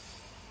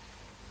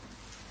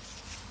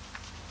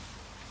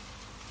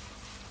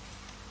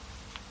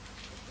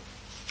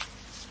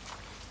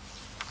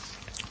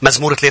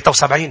 مزمور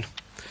 73.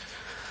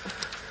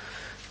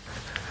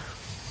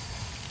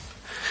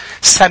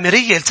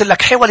 السامرية قلت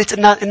لك حاولت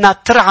إنها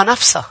ترعى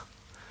نفسها.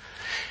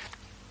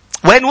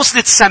 وين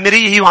وصلت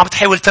السامرية هي وعم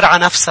تحاول ترعى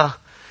نفسها؟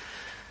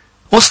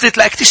 وصلت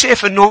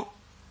لاكتشاف إنه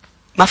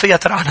ما فيها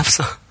ترعى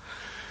نفسها.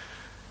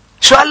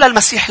 شو قال لها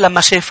المسيح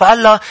لما شافها؟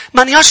 قال لها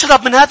من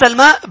يشرب من هذا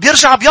الماء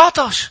بيرجع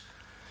بيعطش.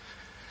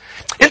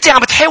 انت عم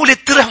بتحاولي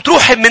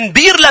تروحي من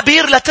بير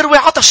لبير لتروي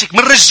عطشك، من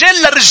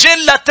رجال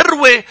لرجال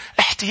لتروي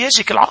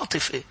احتياجك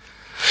العاطفي،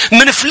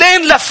 من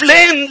فلان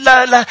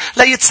لفلان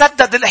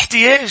ليتسدد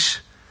الاحتياج.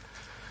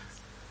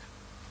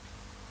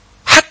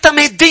 حتى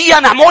ماديا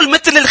نعمل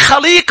مثل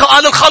الخليقة.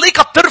 قال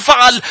الخليقة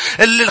بترفع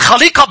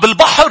الخليقة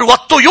بالبحر،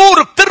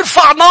 والطيور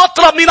بترفع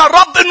ناطرة من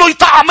الرب انه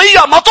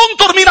يطعميها، ما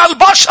تنطر من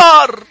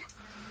البشر.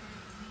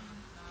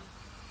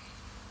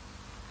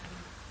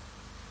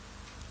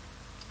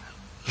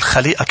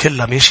 الخليقة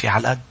كلها ماشية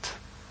على القد،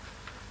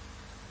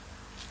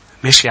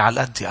 ماشية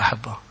على القد يا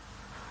أحبة.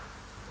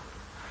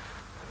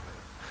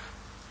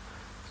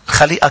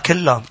 الخليقة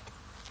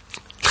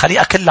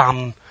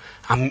كلها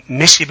عم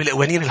ماشي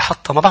بالقوانين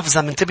الحطة. ما بعرف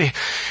إذا منتبه.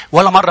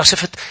 ولا مرة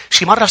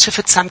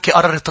شفت سمكة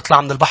قررت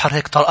تطلع من البحر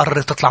هيك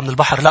قررت تطلع من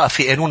البحر. لا،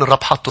 في قانون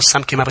الرب حطه،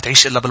 السمكة ما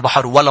بتعيش إلا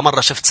بالبحر. ولا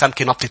مرة شفت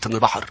سمكة نطت من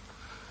البحر.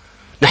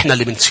 نحن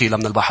اللي بنشيلها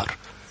من البحر.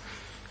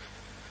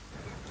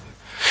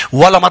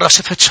 ولا مرة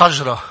شفت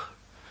شجرة،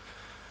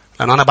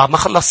 لأن أنا بعد ما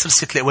خلص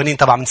سلسلة القوانين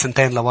تبع من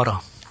 2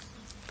 لورا،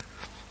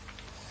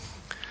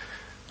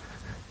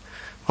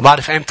 ما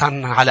بعرف ايمتى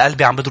على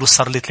قلبي عم بدرس.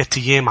 صار لي 3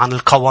 أيام عن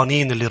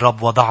القوانين اللي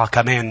الرب وضعها.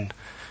 كمان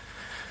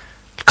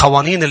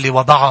القوانين اللي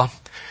وضعها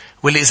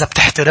واللي إذا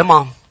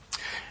بتحترمها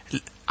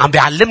عم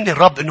بيعلمني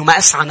الرب إنه ما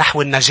أسعى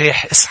نحو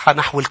النجاح، اسعى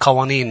نحو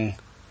القوانين.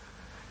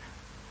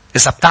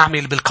 إذا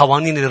بتعمل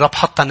بالقوانين اللي الرب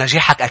حطها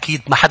نجاحك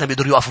أكيد ما حدا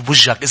بيقدر يوقف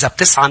بوجهك. إذا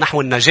بتسعى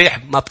نحو النجاح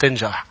ما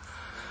بتنجح.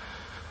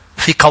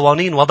 في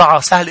قوانين وضعها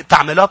سهل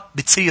بتعملها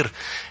بتصير.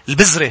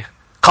 البذرة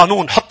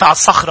قانون، حطها على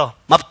الصخرة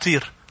ما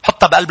بتطير،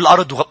 حطها بقلب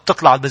الأرض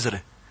وبتطلع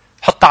البذرة.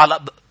 حطها على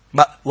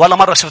ولا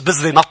مرة شفت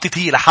بذرة نطت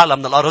هي لحالها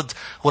من الأرض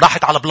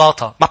وراحت على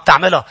بلاطة. ما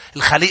بتعملها.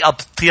 الخليقة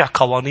بتطيع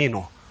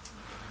قوانينه.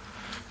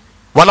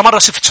 ولا مرة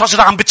شفت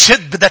شجرة عم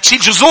بتشد بدها تشيل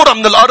جذورها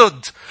من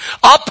الأرض.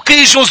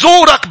 أبقي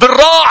جذورك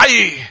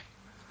بالراعي.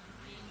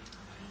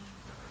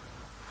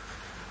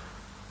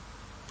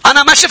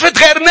 أنا ما شفت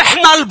غير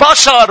نحن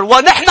البشر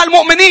ونحن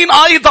المؤمنين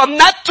أيضا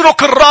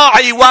نترك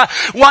الراعي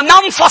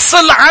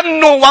وننفصل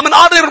عنه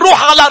ومنقرر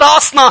نروح على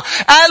رأسنا.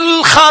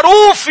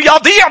 الخروف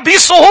يضيع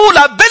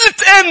بسهولة.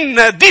 بلت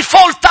إن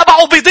ديفولت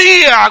تبعه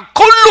بيضيع.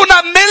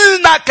 كلنا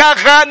ملنا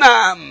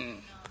كغنم،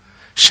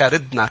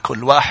 شردنا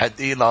كل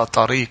واحد إلى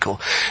طريقه.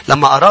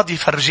 لما أراد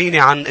يفرجيني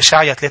عن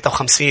إشعياء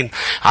 53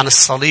 عن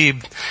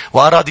الصليب،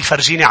 وأراد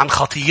يفرجيني عن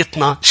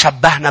خطيتنا،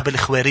 شبهنا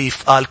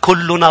بالخواريف. قال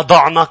كلنا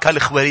ضعنا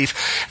كالخواريف.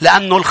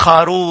 لأنه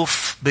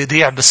الخروف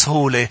بيضيع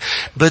بسهولة،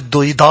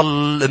 بده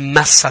يضل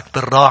ممسك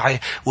بالراعي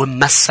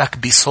وممسك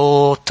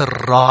بصوت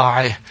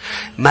الراعي.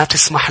 ما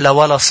تسمح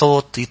لولا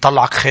صوت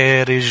يطلعك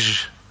خارج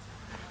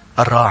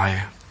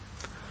الراعي.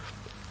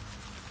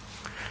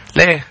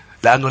 ليه؟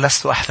 لأنه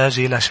لست أحتاج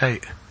إلى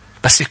شيء.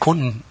 بس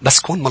كون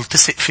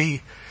ملتصق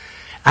فيه.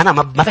 أنا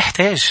ما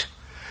بحتاج.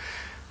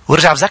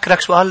 ورجع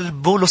بذكرك شو قال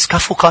بولس: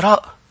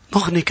 كفقراء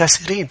نغني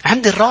كثيرين.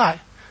 عندي الراعي.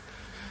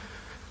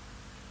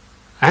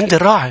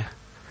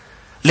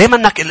 ليه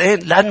منك الآن؟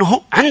 لأنه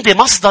هو عندي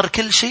مصدر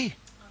كل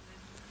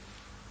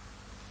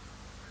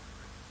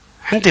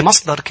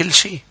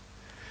شيء.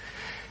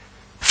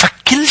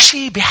 فكل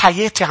شيء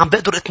بحياتي عم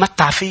بقدر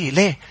اتمتع فيه.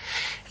 ليه؟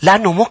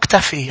 لأنه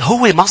مكتفي.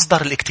 هو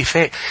مصدر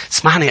الاكتفاء.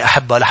 اسمعني يا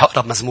أحبة، رح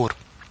أقرب مزمور.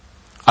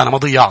 أنا ما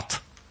ضيعت.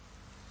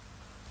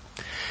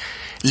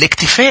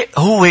 الاكتفاء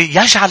هو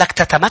يجعلك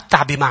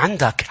تتمتع بما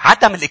عندك.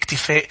 عدم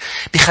الاكتفاء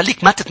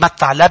بيخليك ما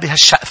تتمتع لا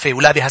بهالشقفة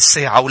ولا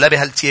بهالساعة ولا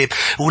بهالتياب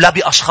ولا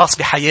بأشخاص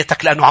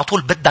بحياتك، لأنه على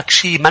طول بدك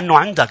شيء منه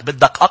عندك،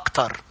 بدك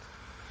أكتر.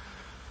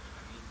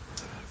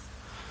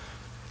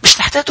 مش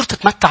رح تقدر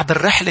تتمتع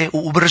بالرحلة.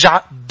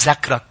 وبرجع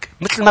بذكرك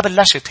مثل ما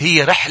بلشت،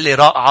 هي رحلة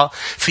رائعة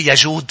فيها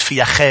جود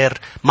فيها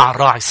خير مع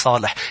الراعي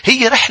الصالح.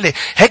 هي رحلة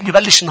هيك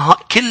ببلش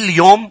كل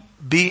يوم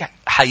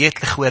بحياة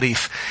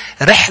الخواريف.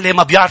 رحلة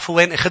ما بيعرفوا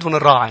وين اخذهم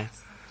الراعي.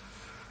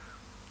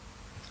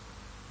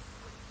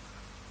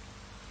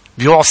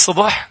 بيوع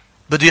الصبح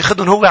بده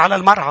ياخذهم هو على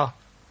المرعى،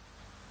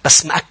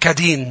 بس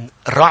مأكدين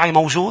الراعي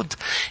موجود.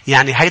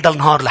 يعني هيدا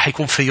النهار رح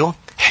يكون فيه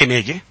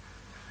حماية،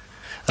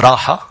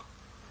 راحة،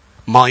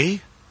 مي،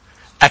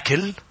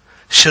 أكل،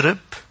 شرب،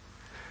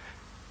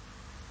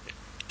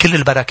 كل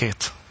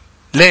البركات.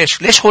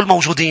 ليش هو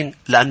الموجودين؟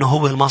 لأنه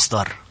هو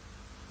المصدر.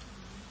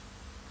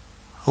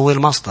 هو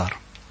المصدر.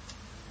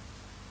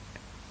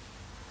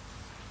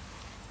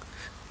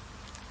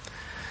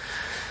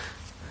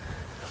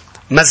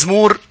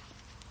 مزمور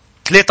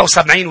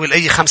 73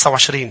 والآية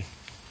 25.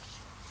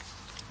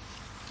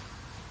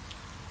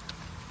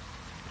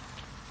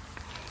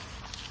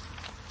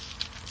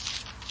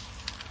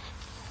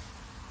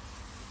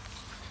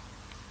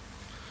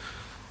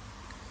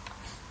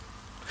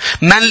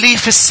 من لي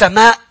في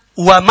السماء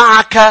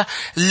ومعك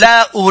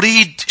لا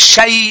أريد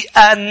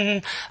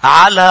شيئا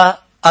على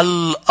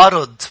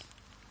الأرض.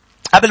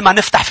 قبل ما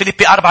نفتح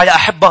فيليبي 4 يا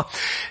أحبة،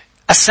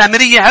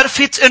 السامرية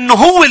عرفت أنه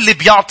هو اللي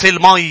بيعطي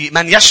الماء.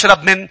 من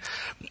يشرب من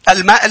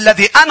الماء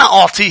الذي أنا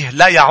أعطيه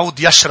لا يعود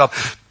يشرب.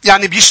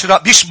 يعني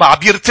بيشرب، بيشبع،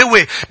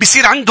 بيرتوي،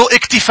 بيصير عنده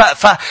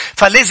اكتفاء.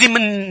 فلازم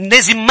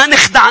ما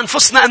نخدع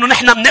أنفسنا أنه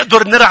نحن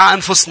بنقدر نرعى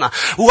أنفسنا،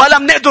 ولا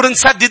بنقدر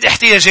نسدد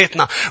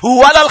احتياجاتنا،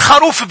 ولا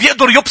الخروف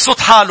بيقدر يبسط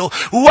حاله،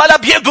 ولا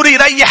بيقدر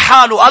يريح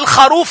حاله.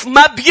 الخروف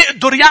ما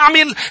بيقدر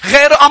يعمل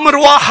غير أمر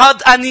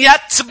واحد، أن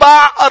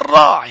يتبع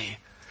الراعي.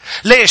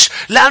 ليش؟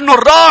 لأنه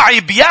الراعي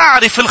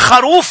بيعرف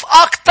الخروف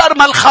أكتر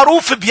ما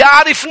الخروف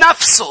بيعرف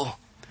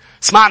نفسه.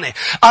 اسمعني،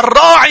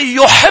 الراعي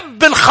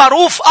يحب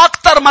الخروف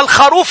أكتر ما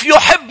الخروف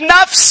يحب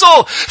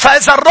نفسه.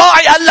 فإذا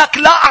الراعي قال لك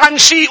لا عن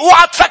شيء،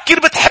 اوعى تفكر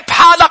بتحب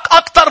حالك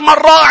أكتر ما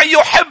الراعي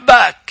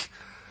يحبك.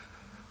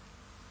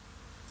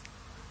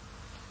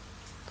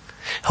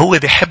 هو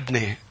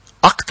بيحبني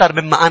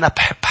أكتر مما أنا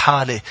بحب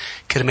حالي.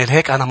 كرمال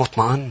هيك أنا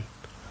مطمئن.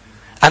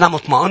 أنا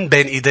مطمئن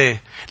بين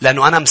إيديه،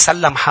 لأنه أنا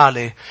مسلم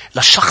حالي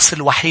للشخص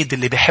الوحيد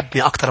اللي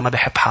بيحبني أكتر ما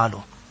بيحب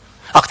حاله،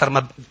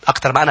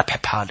 أكتر ما أنا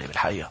بحب حالي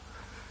بالحقيقة.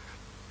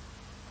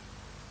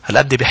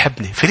 هالقد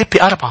بيحبني.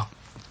 فيليبي 4.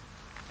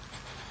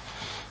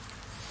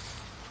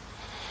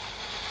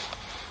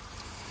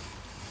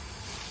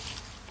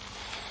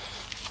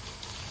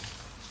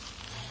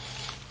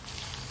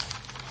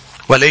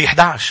 والآية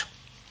 11.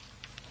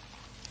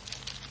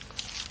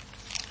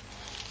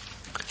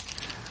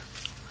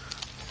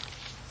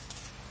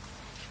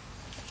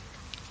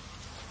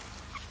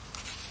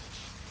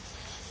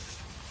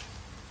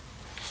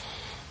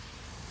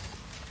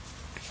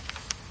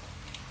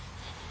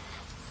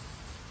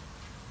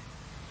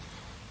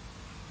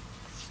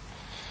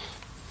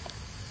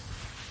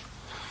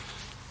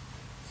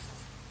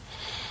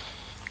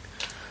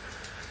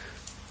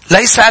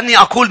 ليس أني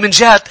أقول من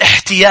جهة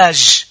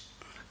احتياج،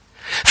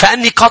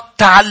 فأني قد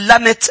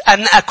تعلمت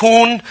أن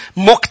أكون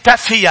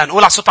مكتفيا.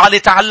 قول على صوت عالي،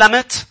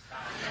 تعلمت.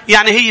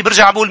 يعني هي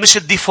برجع بقول مش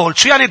الديفولت.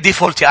 شو يعني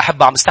الديفولت يا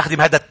أحبة؟ عم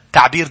استخدم هذا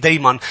التعبير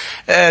دايما.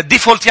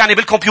 ديفولت يعني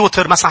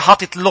بالكمبيوتر مثلا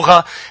حاطط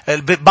اللغة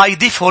باي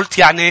ديفولت،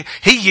 يعني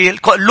هي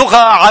اللغة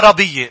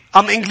عربية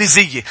أم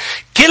إنجليزية.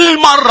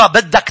 كل مرة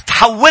بدك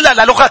تحولها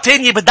للغة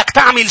تانية بدك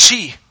تعمل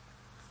شيء.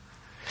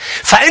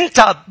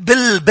 فأنت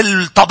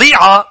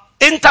بالطبيعة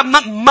أنت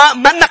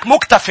منك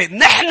مكتفي.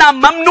 نحن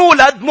ما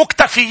بنولد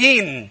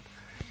مكتفيين،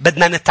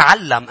 بدنا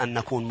نتعلم أن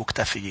نكون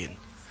مكتفيين.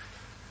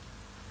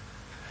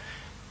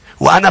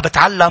 وأنا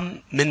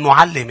بتعلم من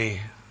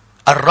معلمي.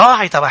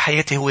 الراعي تبع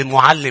حياتي هو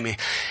معلمي.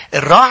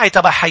 الراعي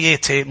تبع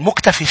حياتي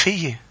مكتفي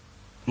فيه،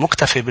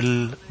 مكتفي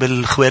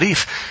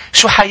بالخواريف.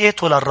 شو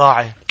حياته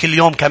للراعي؟ كل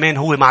يوم كمان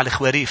هو مع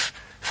الخواريف،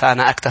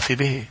 فأنا أكتفي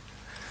به.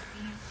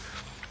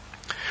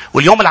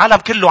 واليوم العالم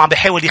كله عم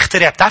بيحاول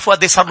يخترع. بتعرفوا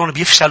قد ايه صار لهم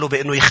بيفشلوا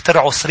بانه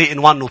يخترعوا 3 in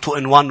 1 و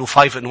 2 in 1 و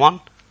 5 in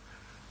 1؟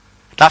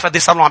 بتعرف قد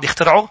ايه صار لهم عم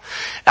بيخترعوا؟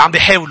 عم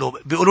بيحاولوا.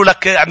 بيقولوا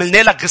لك عملنا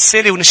لك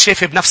غسالة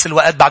ونشافة بنفس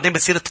الوقت، بعدين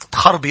بتصير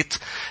تتخربط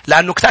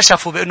لانه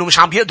اكتشفوا بانه مش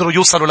عم بيقدروا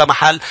يوصلوا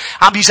لمحل.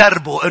 عم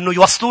بيجربوا انه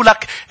يوصلوا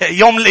لك.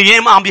 يوم من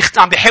الايام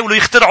عم بيحاولوا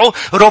يخترعوا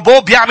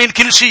روبو بيعمل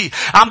كل شيء.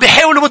 عم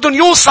بيحاولوا بدهم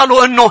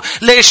يوصلوا انه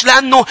ليش؟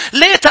 لانه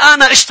ليت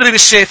انا اشتري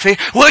نشافة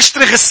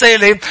واشتري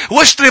غسالة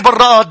واشتري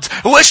براد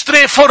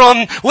واشتري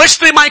فرن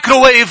واشتري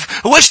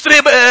مايكروويف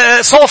واشتري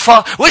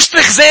صوفة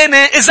واشتري خزانة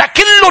اذا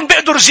كلهم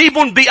بيقدروا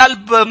يجيبون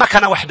بقلب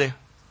مكنة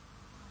واحدة.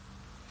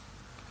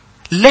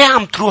 ليه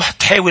عم تروح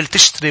تحاول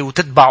تشتري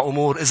وتتبع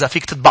أمور إذا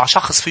فيك تتبع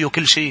شخص فيه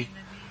كل شيء؟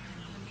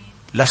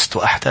 لست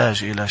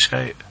أحتاج إلى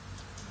شيء.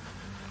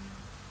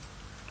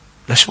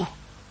 لشو؟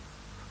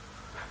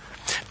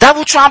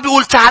 داود شو عم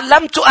بيقول؟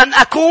 تعلمت أن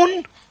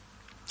أكون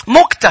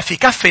مكتفي.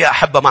 كفي يا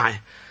أحبة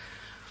معي.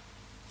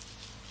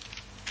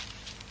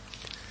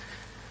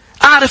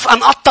 أعرف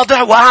أن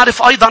أتضع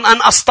وأعرف أيضا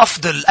أن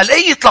أستفضل.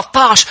 الآية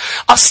 13: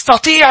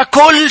 أستطيع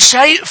كل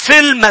شيء في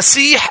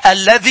المسيح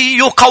الذي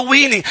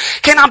يقويني.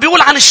 كان عم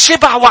بيقول عن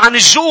الشبع وعن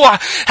الجوع.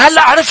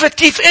 هلأ عرفت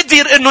كيف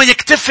قدر أنه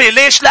يكتفي.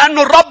 ليش؟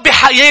 لأنه الرب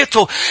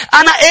بحياته.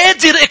 أنا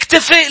قادر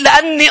اكتفي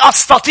لأني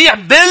أستطيع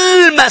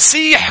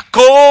بالمسيح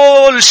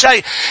كل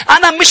شيء.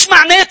 أنا مش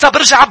معناتها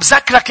برجع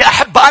بذكرك يا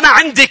أحبة أنا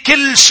عندي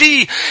كل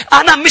شيء.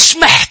 أنا مش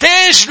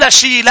محتاج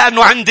لشيء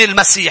لأنه عندي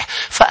المسيح.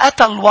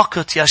 فأتى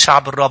الوقت يا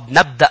شعب الرب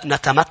نبدأ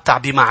نتمتع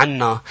بما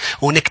عنا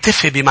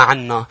ونكتفي بما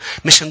عنا.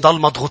 مش نضل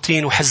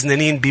مضغوطين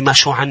وحزنانين بما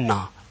شو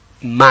عنا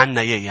ما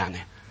عنا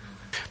يعني.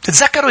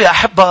 بتتذكروا يا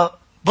أحبة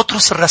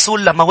بطرس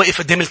الرسول لما وقف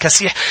قدام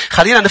الكسيح؟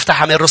 خلينا نفتح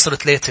أعمال الرسل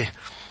 3.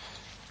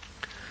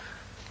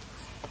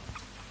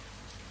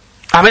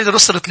 أعمال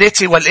الرسل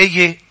 3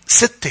 والآية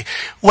 6.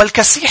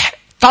 والكسيح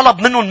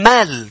طلب منهم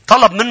مال،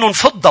 طلب منهم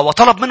فضة،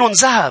 وطلب منهم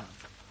ذهب.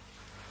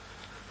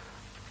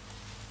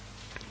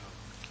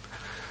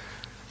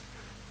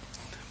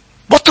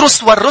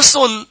 بطرس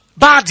والرسل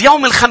بعد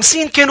يوم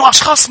 50 كانوا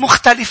أشخاص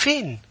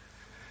مختلفين.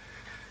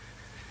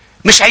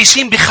 مش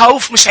عايشين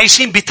بخوف، مش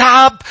عايشين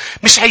بتعب،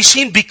 مش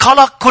عايشين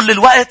بقلق كل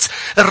الوقت.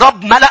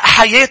 الرب ملأ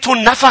حياتهم،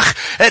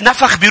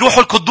 نفخ بروح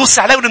القدوس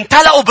عليهم،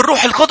 امتلأوا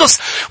بالروح القدس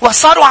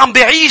وصاروا عم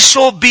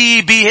بيعيشوا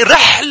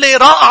برحلة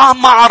رائعة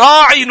مع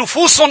راعي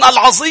نفوسهم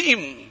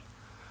العظيم.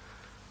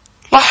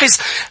 لاحظ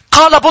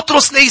قال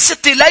بطرس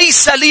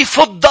ليس لي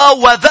فضة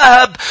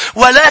وذهب،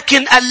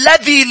 ولكن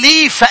الذي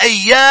لي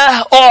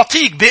فإياه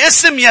أعطيك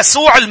باسم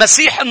يسوع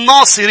المسيح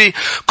الناصري.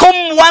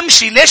 قم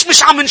وامشي. ليش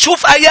مش عم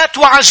نشوف آيات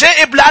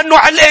وعجائب؟ لأنه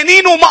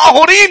علقانين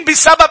ومقهورين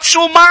بسبب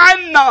شو ما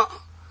عنا.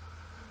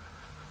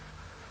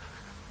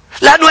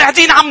 لأنه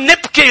قاعدين عم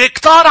نبكي.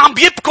 كتار عم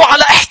بيبكوا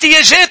على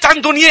احتياجات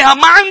عندهم إياها.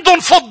 ما عندهم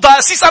فضة.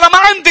 أسيس أنا ما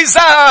عندي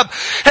ذهب.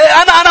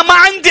 أنا ما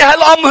عندي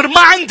هالأمر.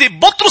 ما عندي.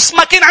 بطرس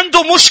ما كان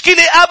عنده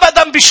مشكلة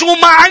أبدا بشو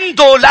ما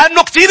عنده،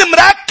 لأنه كتير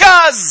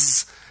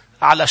مركز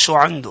على شو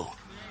عنده.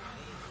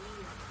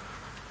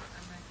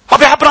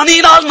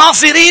 وبعبرانيين قال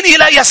ناظرين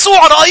إلى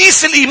يسوع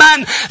رئيس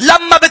الإيمان.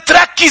 لما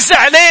بتركز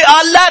عليه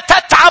قال لا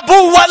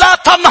تتعبوا ولا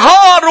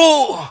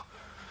تنهاروا.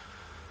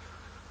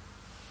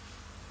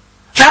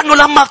 لأنه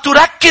لما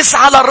تركز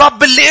على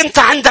الرب اللي أنت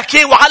عندك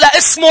إيه وعلى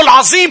اسمه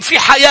العظيم في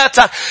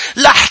حياتك،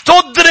 رح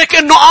تدرك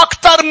أنه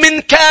أكتر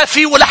من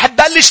كافي، ورح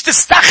تبلش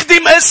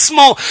تستخدم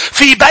اسمه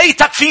في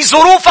بيتك في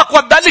ظروفك،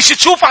 وتبلش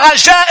تشوف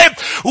عجائب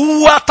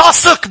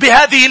وتثق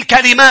بهذه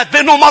الكلمات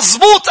بأنه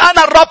مظبوط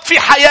أنا الرب في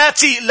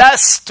حياتي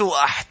لست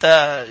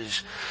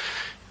أحتاج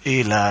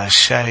إلى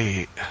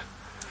شيء.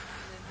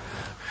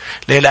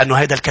 ليه؟ لأنه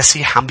هذا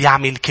الكسيح عم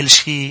بيعمل كل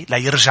شيء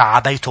ليرجع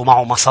عبيته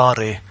معه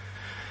مصاري.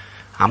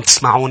 عم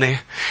تسمعوني؟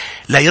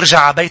 لا يرجع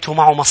عبيته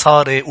معه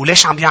مصاري.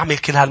 وليش عم يعمل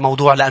كل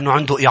هالموضوع؟ لأنه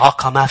عنده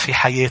إعاقة ما في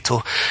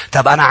حياته.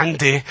 طب أنا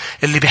عندي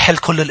اللي بيحل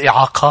كل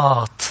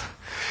الإعاقات.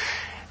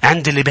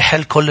 عندي اللي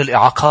بيحل كل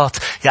الإعاقات.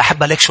 يا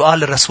أحبة ليك شو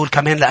قال الرسول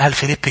كمان لأهل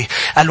فيليبي؟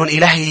 قال لهم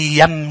إلهي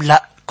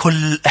يملأ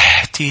كل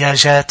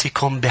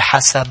احتياجاتكم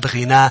بحسب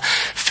غناه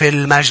في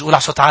المجد.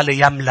 قول صوت عالي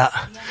يملأ.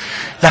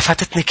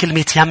 لفتتني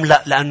كلمة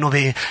يملأ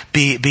لأنه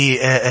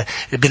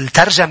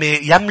بالترجمة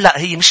يملأ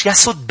هي مش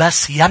يسد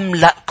بس،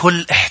 يملأ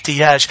كل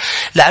احتياج.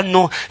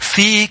 لأنه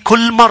في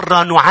كل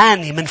مرة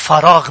نعاني من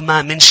فراغ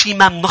ما، من شيء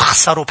ما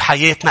بنخسره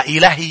بحياتنا،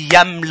 إلهي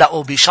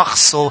يملأ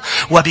بشخصه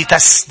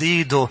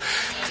وبتسديده.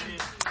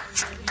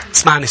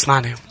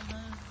 اسمعني.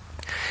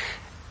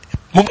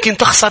 ممكن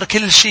تخسر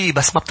كل شيء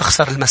بس ما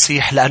بتخسر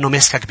المسيح لأنه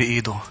ماسكك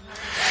بإيده.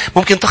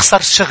 ممكن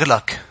تخسر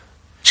شغلك.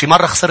 شي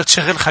مرة خسرت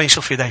شغل؟ خلينا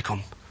نشوف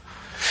يديكم.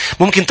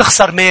 ممكن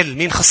تخسر مال.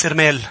 مين خسر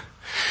مال؟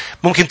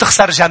 ممكن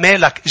تخسر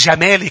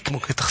جمالك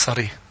ممكن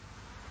تخسريه.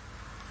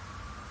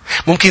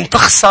 ممكن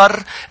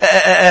تخسر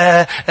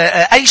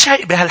أي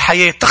شيء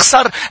بهالحياة.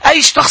 تخسر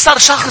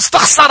شخص،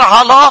 تخسر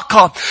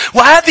علاقة.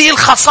 وهذه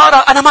الخسارة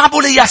أنا ما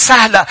بقول هي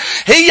سهلة،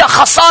 هي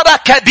خسارة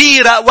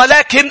كبيرة.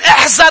 ولكن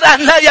احذر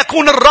أن لا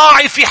يكون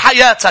الراعي في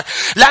حياتك،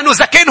 لأنه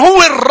إذا كان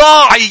هو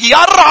الراعي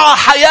يرعى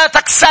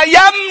حياتك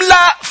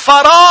سيملأ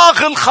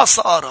فراغ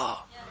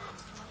الخسارة.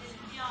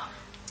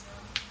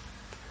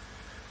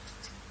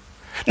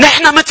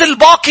 نحن مثل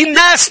باقي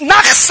الناس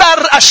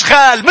نخسر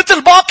أشغال،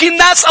 مثل باقي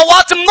الناس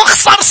أوقات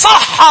بنخسر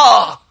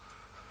صحة.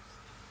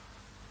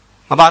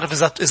 ما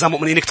بعرف إذا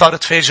مؤمنين كتار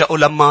تفاجئوا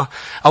لما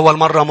أول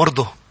مرة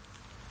مرضوا.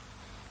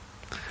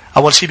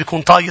 أول شيء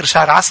بيكون طاير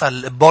شهر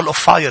عسل، بول أوف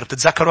فاير.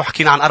 بتتذكروا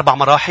حكينا عن 4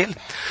 مراحل،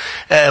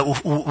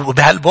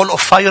 وبهالبول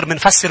أوف فاير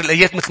منفسر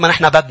الآيات مثل ما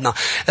نحن بدنا.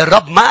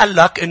 الرب ما قال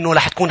لك إنه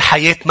رح تكون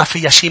حياة ما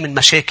فيها شيء من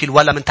مشاكل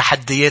ولا من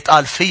تحديات.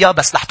 قال فيها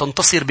بس رح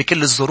تنتصر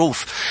بكل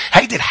الظروف.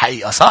 هيدي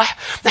الحقيقة صح؟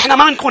 نحن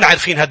ما بنكون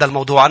عارفين هذا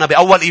الموضوع. أنا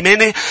بأول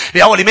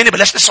إيماني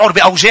بلشت أشعر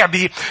بأوجاع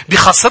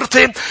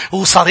بخسرتي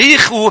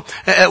وصريخ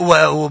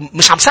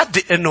ومش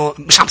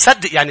عم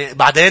صدق يعني.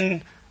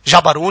 بعدين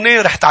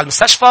جبروني، رحت على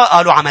المستشفى،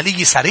 قالوا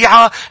عملية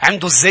سريعة،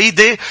 عنده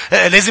الزايدة،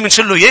 لازم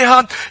نشيله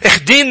إياها.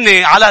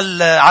 اخديني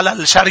على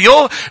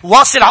الشاريو،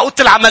 واصل عقودة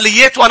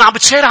العمليات، وأنا عم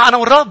بتشارع أنا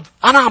والرب.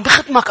 أنا عم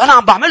بخدمك، أنا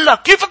عم بعمل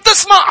لك، كيف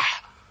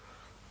بتسمح؟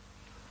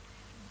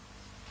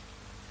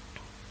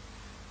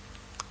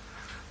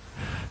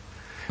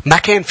 ما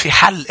كان في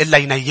حل إلا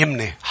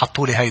ينيمني.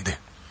 حطوا لي هيدي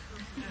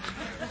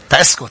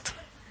تأسكت،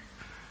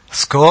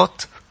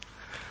 اسكت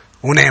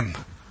ونام.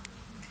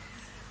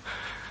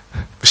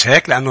 مش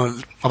هيك؟ لأنه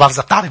ما بعرف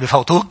إذا بتعرف،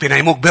 بفوتوك،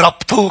 بينيموك،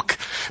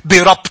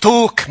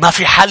 بيربطوك. ما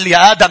في حل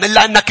يا آدم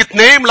إلا أنك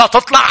تنام لا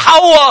تطلع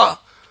حواء.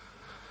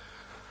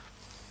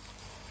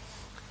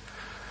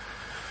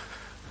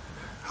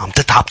 عم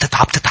تتعب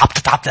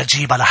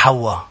لتجيبها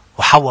لحواء،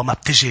 وحواء ما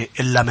بتجي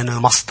إلا من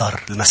المصدر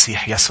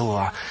المسيح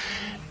يسوع.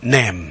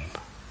 نام.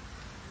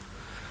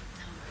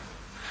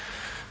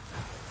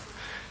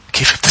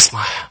 كيف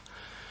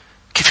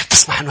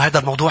بتسمح إنه هذا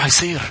الموضوع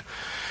يصير؟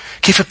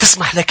 كيف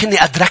بتسمح؟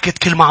 لكني أدركت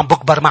كل ما عم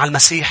بكبر مع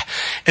المسيح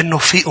إنه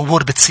في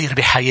أمور بتصير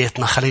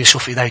بحياتنا. خلينا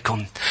نشوف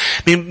إيديكم.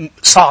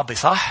 صعبة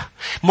صح؟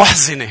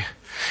 محزنة.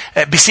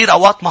 بيصير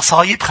أوقات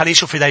مصايب. خلينا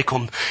نشوف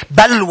إيديكم.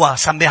 بلوى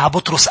سميها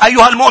بطرس.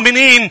 أيها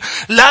المؤمنين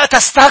لا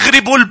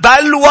تستغربوا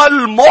البلوى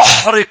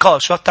المحرقة.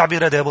 شو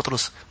التعبير هذا يا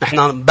بطرس؟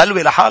 نحن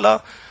بلوى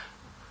لحالها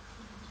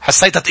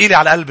حسيتها تقيلة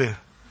على قلبي.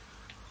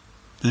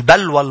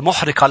 البلوى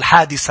المحرقة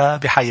الحادثة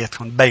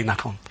بحياتكم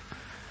بينكم.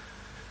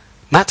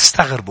 ما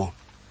تستغربوا،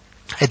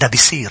 هذا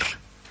بيصير.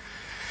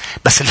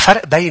 بس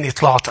الفرق بيني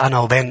طلعت أنا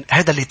وبين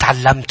هذا اللي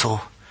تعلمته،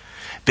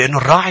 بأنه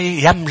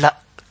الراعي يملأ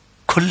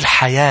كل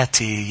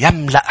حياتي،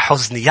 يملأ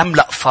حزني،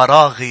 يملأ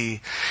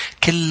فراغي.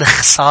 كل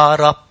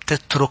خسارة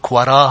بتترك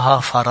وراها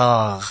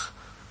فراغ.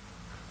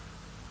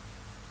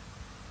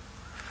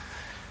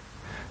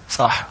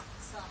 صح؟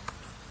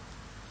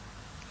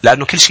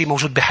 لأنه كل شيء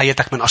موجود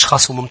بحياتك من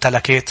أشخاص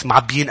وممتلكات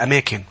معبيين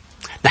أماكن.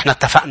 نحن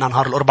اتفقنا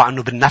نهار الأربعاء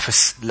أنه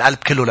بالنفس القلب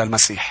كله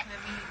للمسيح.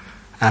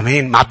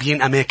 آمين.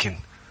 معبيين أماكن.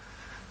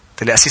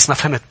 تلي أسيس ما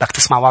فهمت، بدك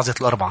تسمع وعظة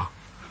الأربعاء.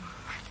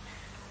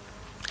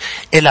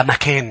 إلى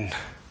مكان.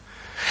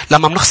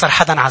 لما بنخسر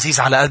حدا عزيز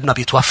على قلبنا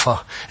بيتوفى،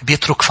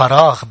 بيترك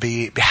فراغ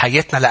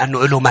بحياتنا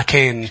لأنه له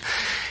مكان.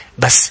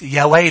 بس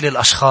يا ويل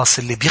الأشخاص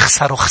اللي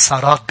بيخسروا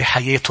خسارات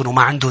بحياتهم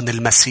وما عندهم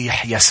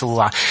المسيح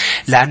يسوع.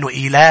 لأنه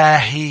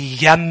إلهي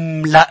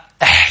يملأ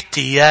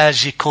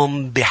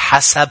احتياجكم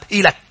بحسب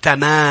إلى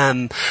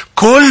التمام.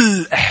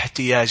 كل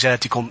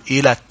احتياجاتكم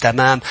إلى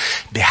التمام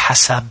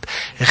بحسب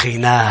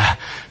غناه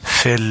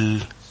في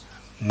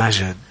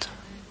المجد.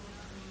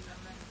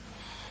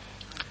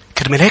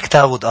 كرمال هيك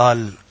داود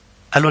قال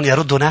لهم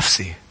يردوا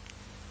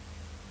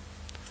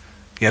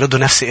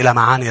نفسي إلى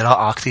معاني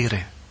رائعة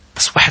كثيرة.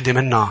 بس واحدة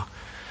منها،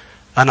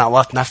 أنا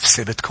أوقات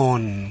نفسي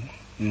بتكون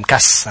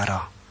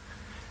مكسرة.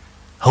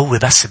 هو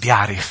بس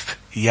بيعرف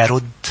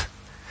يرد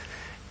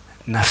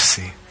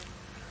نفسي.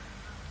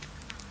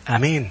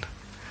 أمين.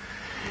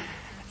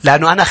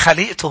 لأنه أنا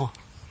خلقته.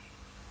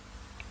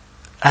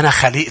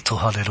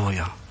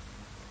 هاليلويا.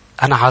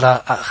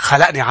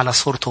 خلقني على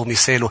صورته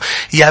ومثاله.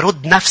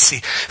 يرد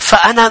نفسي.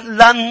 فأنا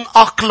لن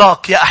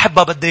أقلق يا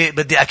أحبة.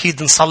 بدي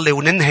أكيد نصلي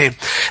وننهي.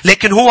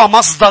 لكن هو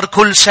مصدر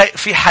كل شيء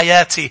في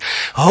حياتي.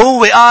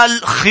 هو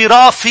قال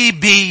خرافي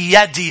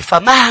بيدي.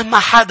 فمهما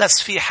حدث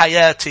في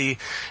حياتي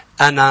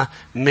أنا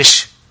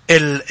مش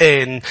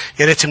قلقان.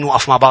 يا ريت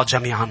نوقف مع بعض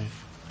جميعا.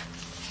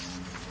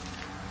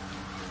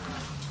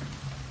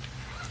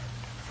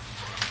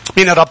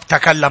 مين الرب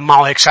تكلم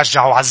معه هيك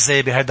شجعه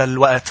عزاه بهذا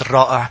الوقت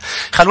الرائع؟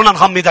 خلونا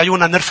نغمض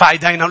عيوننا، نرفع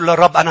ايدينا، نقول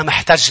للرب أنا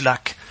محتاج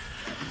لك.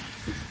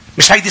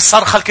 مش هيدي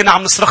الصرخة اللي كنا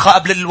عم نصرخها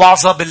قبل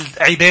الوعظة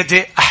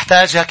بالعبادة؟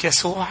 أحتاجك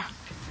يسوع.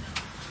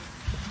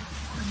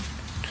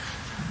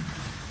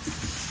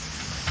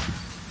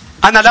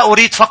 أنا لا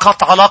أريد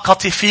فقط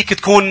علاقتي فيك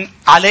تكون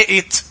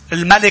علاقة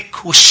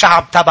الملك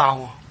والشعب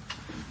تبعه.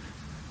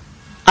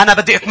 أنا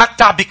بدي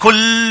أتمتع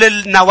بكل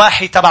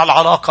النواحي تبع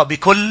العلاقة،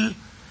 بكل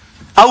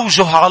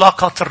أوجه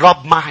علاقة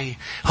الرب معي.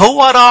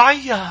 هو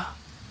راعية،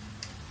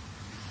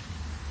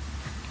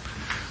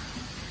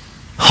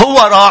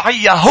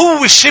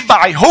 هو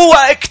شبعي، هو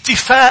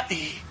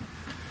اكتفائي.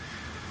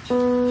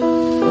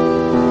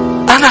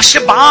 أنا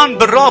شبعان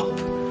بالرب،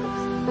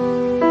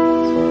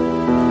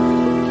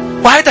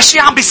 وهذا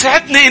الشيء عم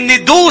بيساعدني إني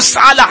دوس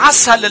على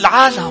عسل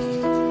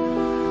العالم.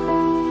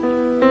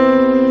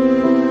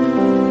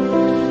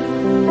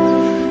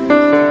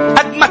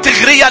 قد ما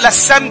تغريها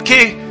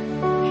للسمكة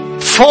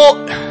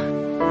فوق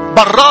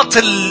برات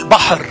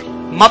البحر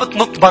ما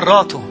بتنط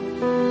براته،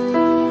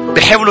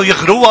 بيحاولوا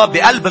يغروها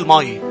بقلب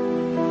الماء.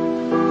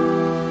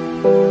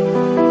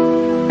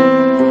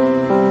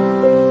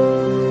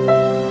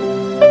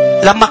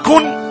 لما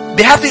أكون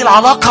بهذه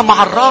العلاقة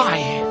مع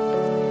الراعي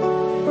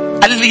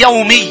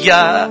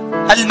اليومية،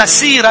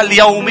 المسيرة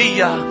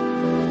اليومية،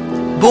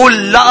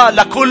 بقول لا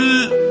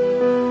لكل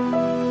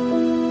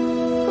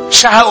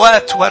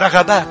شهوات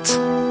ورغبات،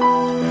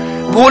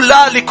 بقول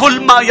لا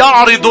لكل ما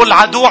يعرض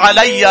العدو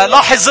علي.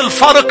 لاحظ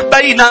الفرق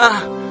بين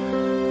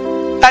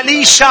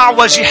أليشع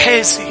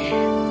وجحازي.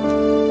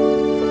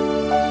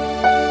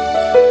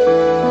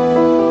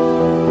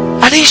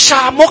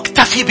 أليشع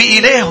مكتفي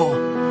بإلهه.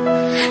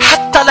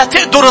 حتى لا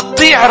تقدر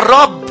تطيع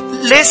الرب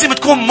لازم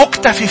تكون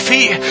مكتفي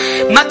فيه.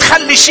 ما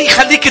تخلي شيء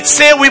خليك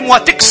تساوم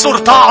وتكسر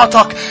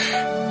طاعتك.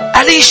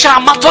 أليشع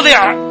ما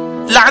طلع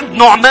لعند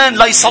نعمان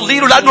لا يصلي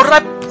له لأنه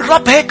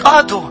الرب هيك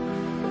قاده.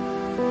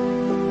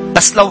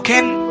 بس لو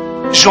كان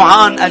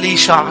جوعان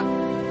أليشع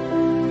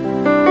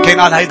كان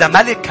قال هيدا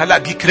ملك هلأ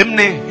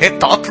بيكرمني،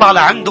 هيك أطلع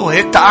لعنده،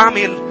 هيك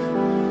أعمل.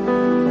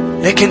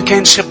 لكن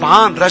كان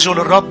شبعان رجل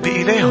الرب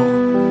بإلهه.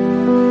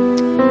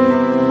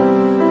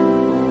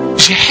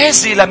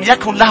 جحازي لم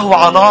يكن له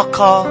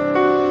علاقة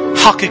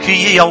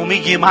حقيقية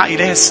يومية مع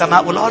إله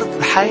السماء والأرض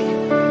الحي.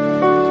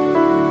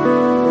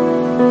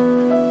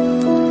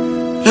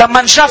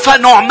 لما شاف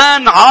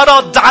نعمان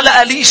عرض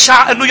على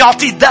أليشع أنه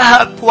يعطيه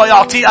ذهب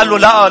ويعطيه، قال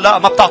له لا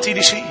ما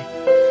بتعطيني شيء.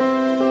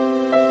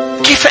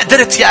 كيف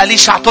قدرت يا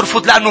أليشع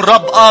ترفض؟ لأنه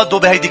الرب قاده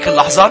بهيديك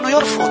اللحظة أنه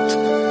يرفض،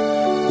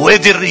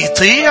 وقدر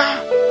يطيع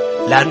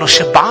لأنه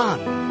شبعان،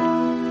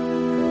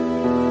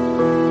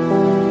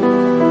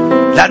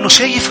 لأنه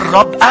شايف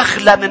الرب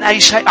أغلى من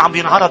أي شيء عم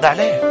ينعرض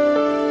عليه.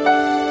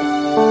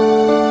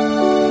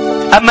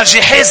 أما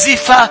جحازي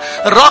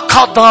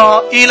فركض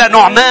إلى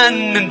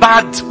نعمان من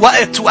بعد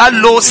وقت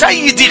وقال له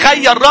سيدي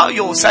غير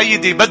رأيه.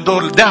 سيدي بده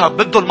الذهب،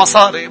 بده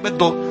المصاري،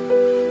 بده.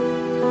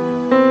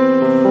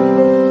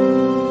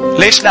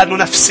 ليش؟ لأنه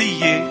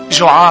نفسية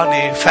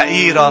جوعانة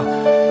فقيرة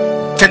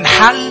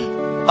تنحل.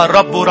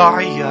 الرب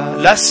راعي،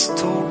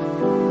 لست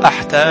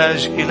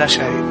أحتاج إلى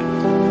شيء.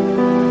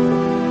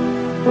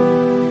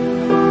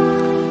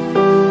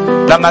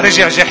 لما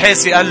رجع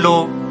جحازي قال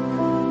له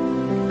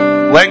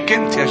وين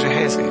كنت يا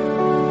جحازي؟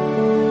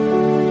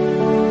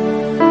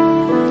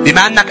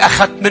 بما أنك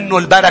أخذت منه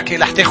البركة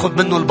رح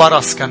تاخد منه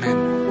البرص كمان.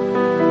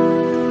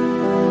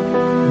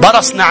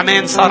 برص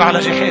نعمان صار على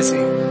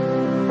جحازي.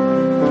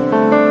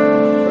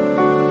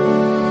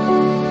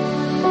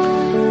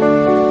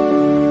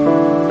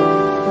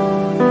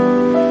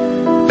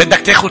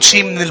 بدك تاخد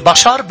شيء من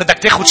البشر، بدك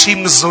تاخد شيء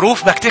من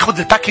الظروف، بدك تاخد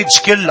الباكيج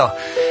كله.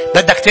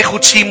 بدك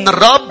تاخد شيء من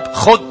الرب،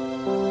 خد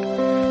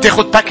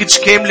تاخد باكيج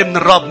كامل من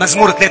الرب.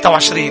 مزمور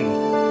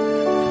 23.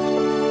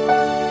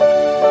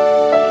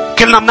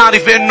 كلنا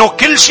بنعرف بأنه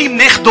كل شيء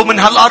بناخده من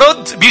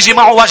هالأرض بيجي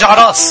معه وجع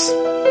راس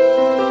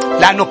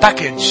لأنه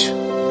باكيج.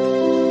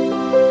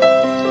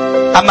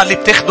 أما اللي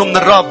بتاخده من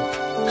الرب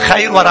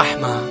خير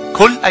ورحمة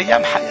كل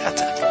أيام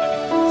حياتك.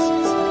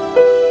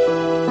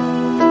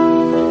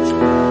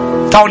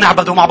 تعالوا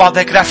نعبدوا مع بعض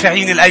هيك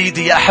رافعين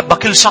الأيدي يا أحبة.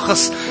 كل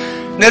شخص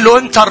نقول له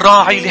أنت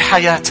الراعي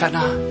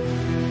لحياتنا.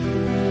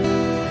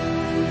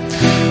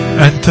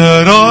 أنت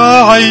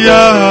راعي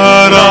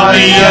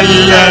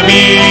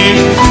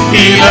الأمين،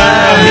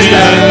 إلهي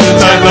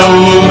أنت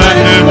دوما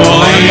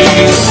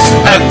معين.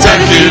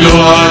 أتكل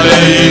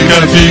عليك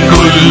في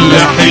كل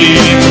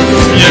حين،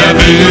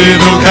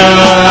 يمينك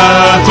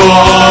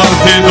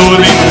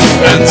تعضدني.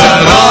 أنت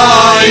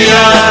راعي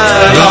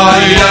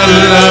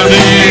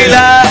الأمين،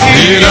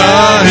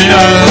 إلهي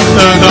أنت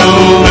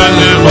دوما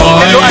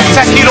معين.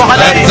 أتكل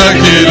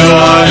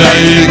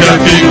عليك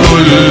في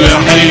كل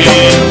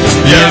حين،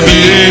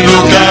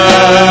 يمينك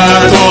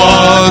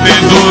تعضدني.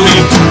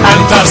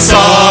 أنت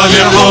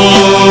صالح،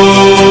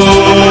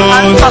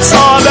 أنت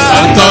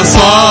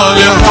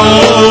صالح.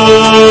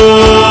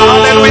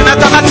 هللويا.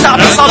 نتمتع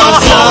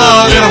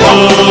بصلاحك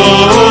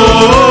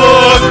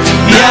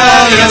يا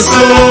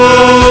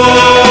يسوع.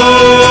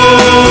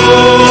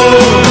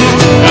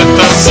 أنت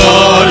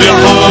صالح،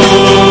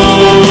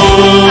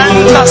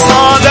 أنت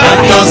صالح،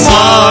 أنت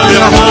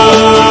صالح،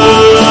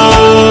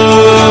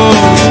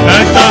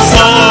 أنت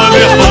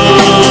صالح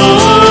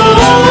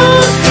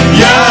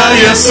يا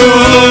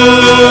يسوع.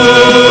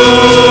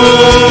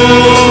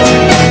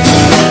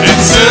 إن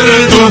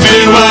سرت في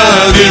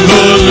وادي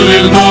ظل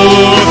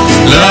الموت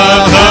لا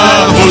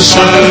أخاف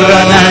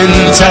شرا،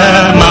 أنت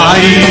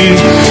معي.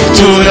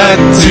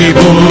 ترتب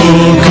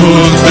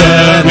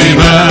قدامي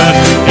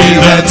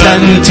مائدة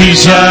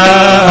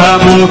تجاه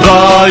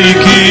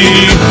مضايقي.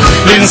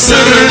 إن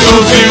سرت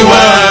في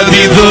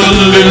وادي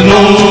ظل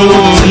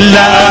الموت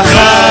لا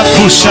أخاف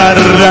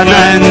شرا،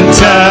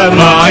 أنت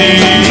معي.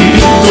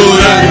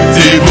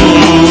 ترتب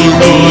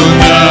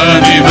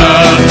قدامي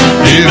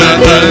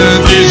مائدة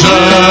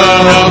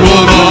تجاه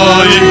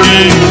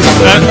مضايقي.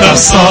 أنت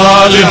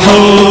صالح،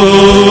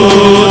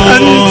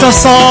 أنت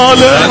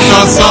صالح، أنت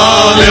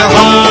صالح.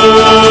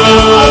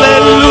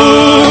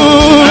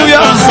 هللويا.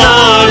 أنت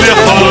صالح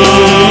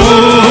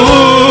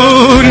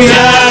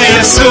يا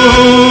يسوع.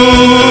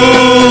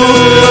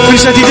 من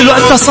جديد له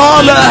أنت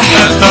صالح.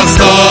 أنت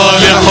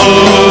صالح،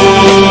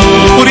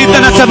 أريد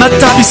أن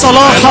أتمتع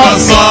بصلاحك.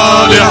 أنت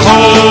صالح،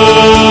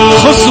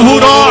 خذه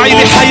راعي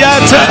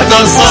لحياتك. أنت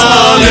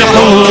صالح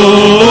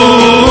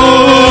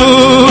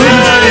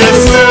يا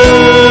يسوع.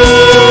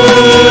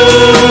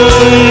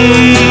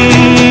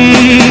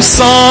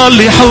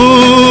 صالح،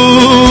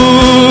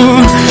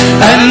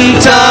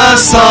 أنت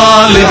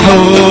صالح،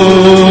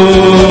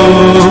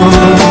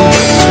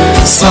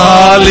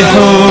 صالح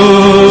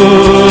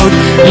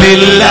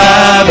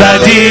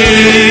للأبد.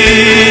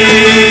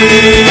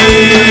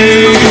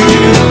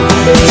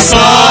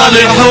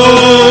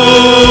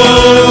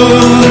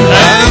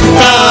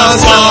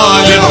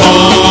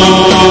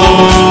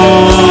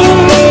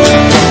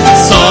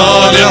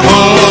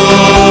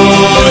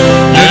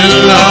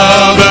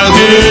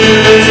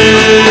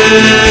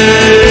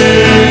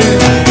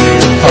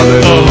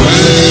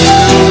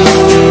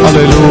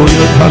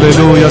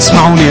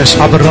 اسمعوني يا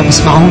شعب الرب،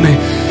 اسمعوني.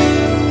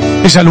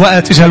 اجا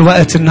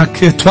الوقت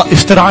انك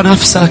توقف ترعى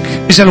نفسك.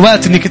 اجا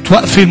الوقت انك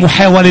توقفي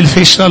المحاولة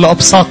الفاشلة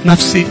لأبساط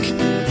نفسك.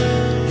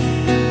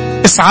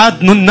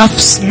 اسعاد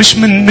النفس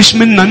مش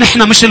منا.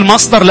 نحن مش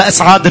المصدر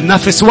لاسعاد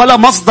النفس ولا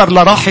مصدر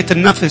لراحة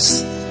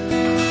النفس.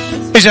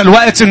 اجا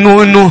الوقت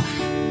انه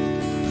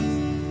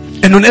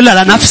نقول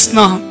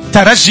لنفسنا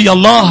ترجي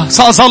الله،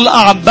 سأظل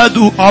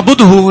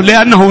أعبده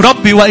لأنه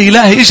ربي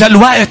وإلهي.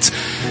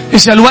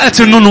 إجا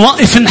الوقت إنه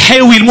نوقف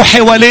نحاول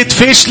محاولات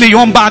فاشلة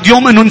يوم بعد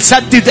يوم إنه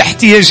نسدد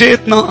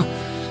احتياجاتنا.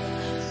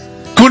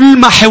 كل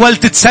ما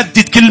حاولت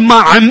تسدد، كل ما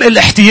عمق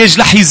الاحتياج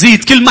رح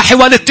يزيد. كل ما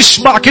حاولت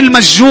تشبع، كل ما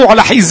الجوع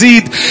رح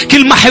يزيد.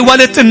 كل ما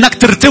حاولت إنك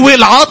ترتوي،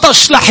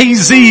 العطش رح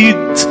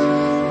يزيد.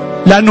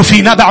 لأنه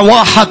في نبع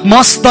واحد،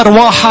 مصدر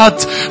واحد،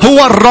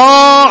 هو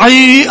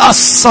الراعي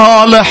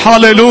الصالح.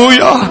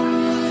 هاليلويا.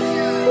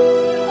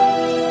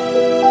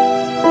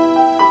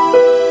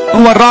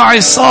 هو الراعي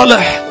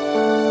الصالح.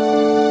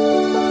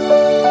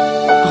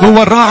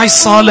 هو الراعي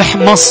الصالح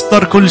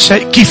مصدر كل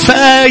شيء.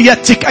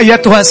 كفايتك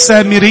أيتها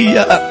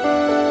السامرية.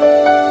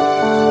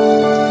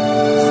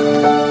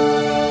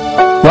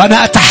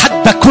 وأنا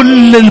أتحدى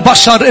كل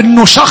البشر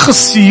إنه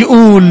شخص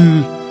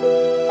يقول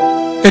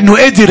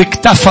إنه قدر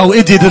اكتفى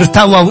وقدر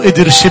ارتوى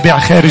وقدر شبع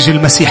خارج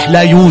المسيح.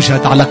 لا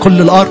يوجد على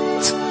كل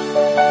الأرض،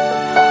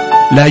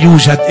 لا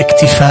يوجد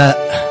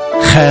اكتفاء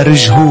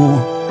خارجه.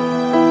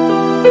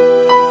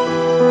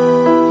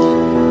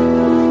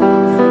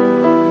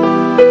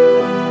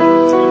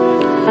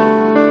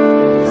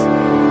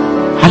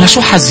 على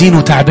شو حزين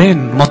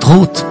وتعبان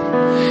مضغوط؟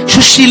 شو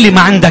الشيء اللي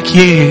ما عندك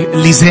اياه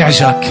اللي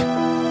زعجك؟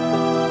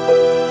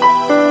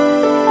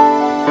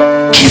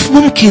 كيف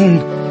ممكن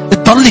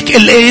تضلك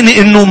قلقانة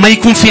انه ما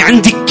يكون في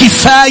عندك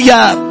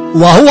كفاية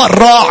وهو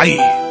الراعي؟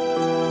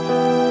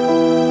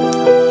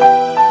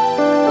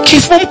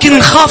 كيف ممكن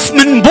نخاف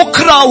من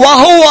بكرة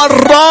وهو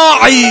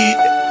الراعي؟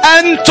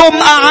 أنتم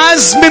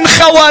أعز من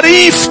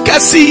خواريف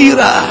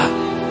كثيرة.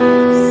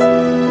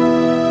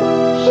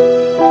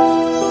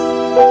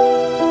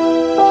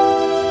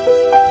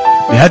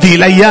 بهذه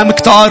الأيام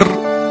كتار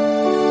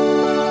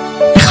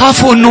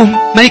بيخافوا أنه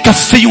ما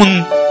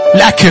يكفيون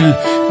الأكل،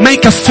 ما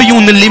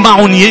يكفيون اللي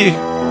معهم إياه.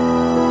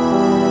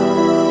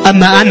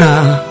 أما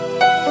أنا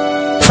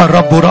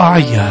فالرب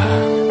راعي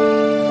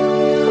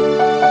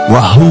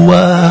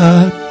وهو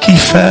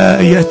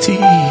كفايتي.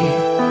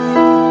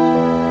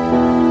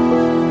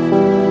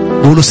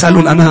 بولس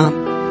قالوا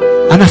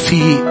أنا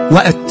في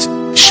وقت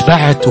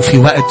شبعت وفي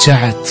وقت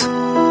جعت.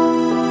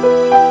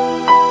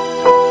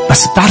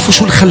 بس بتعرفوا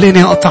شو اللي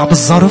خلاني أقطع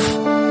بالظرف؟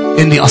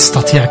 إني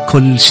أستطيع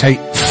كل شيء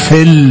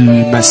في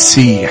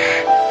المسيح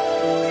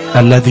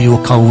الذي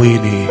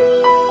يقويني.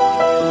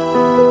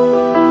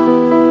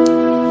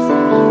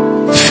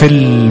 في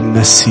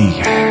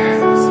المسيح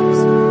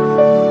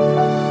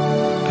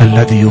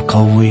الذي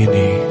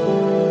يقويني.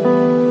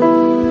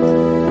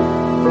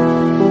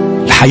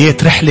 الحياة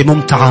رحلة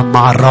ممتعة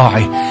مع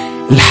الراعي.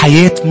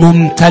 الحياة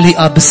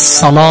ممتلئة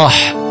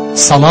بالصلاح،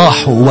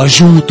 صلاحه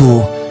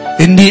وجوده.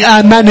 إني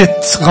آمنت،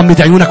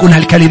 غمض عيونك قول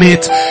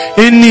هالكلمات،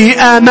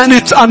 إني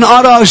آمنت أن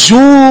أرى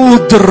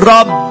جود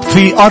الرب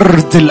في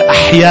أرض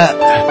الأحياء.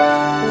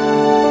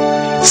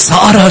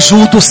 سأرى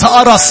جوده،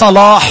 سأرى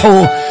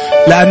صلاحه،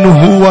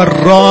 لأنه هو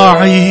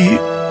الراعي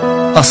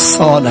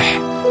الصالح.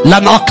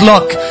 لن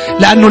أقلق،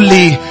 لأنه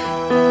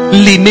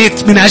اللي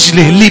مات من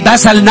أجله، اللي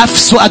بذل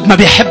نفسه قد ما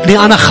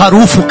بيحبني أنا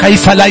خروفه،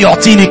 كيف لا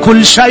يعطيني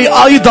كل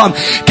شيء أيضا؟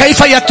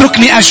 كيف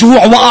يتركني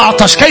أجوع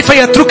وأعطش؟ كيف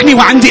يتركني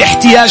وعندي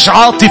احتياج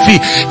عاطفي؟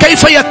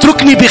 كيف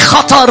يتركني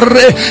بخطر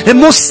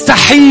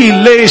مستحيل؟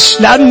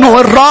 ليش؟ لأنه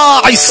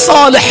الراعي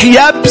الصالح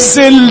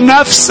يبذل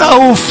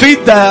نفسه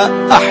فداء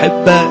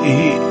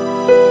أحبائي.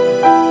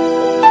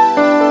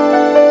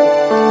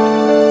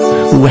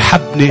 هو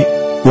حبني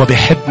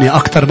وبيحبني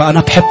أكتر ما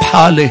أنا بحب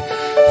حالي،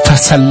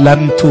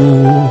 فسلمت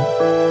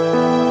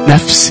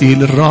نفسي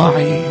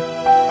للراعي.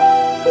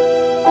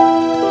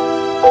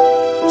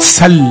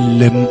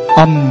 سلم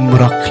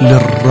أمرك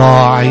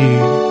للراعي.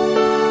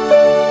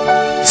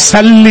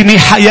 سلمي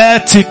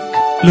حياتك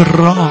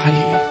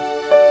للراعي.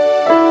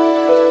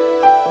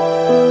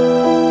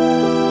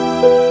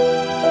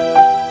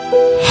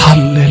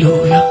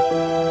 هللويا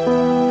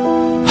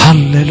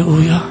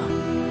هللويا.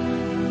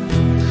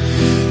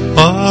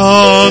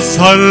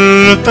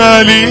 أظهرت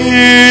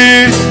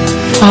لي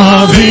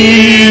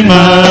عظيم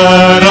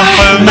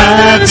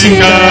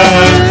رحمتك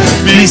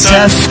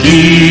بسفك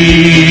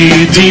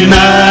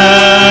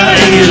دماء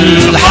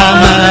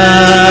الحمام.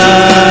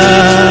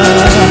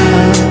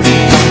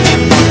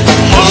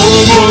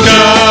 حبك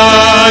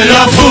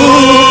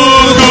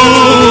يفوق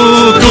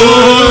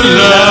كل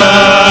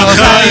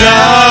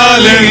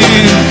خيال،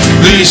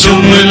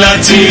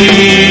 بجملتي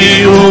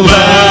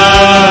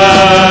أباركك.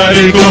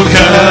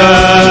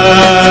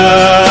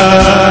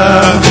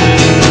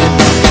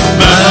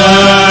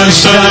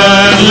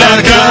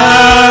 لك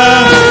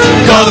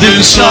قد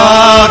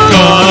انشق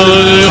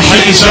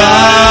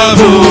الحجاب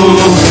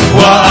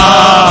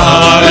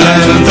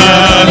وأعلنت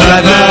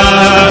لنا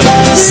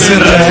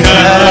سرك.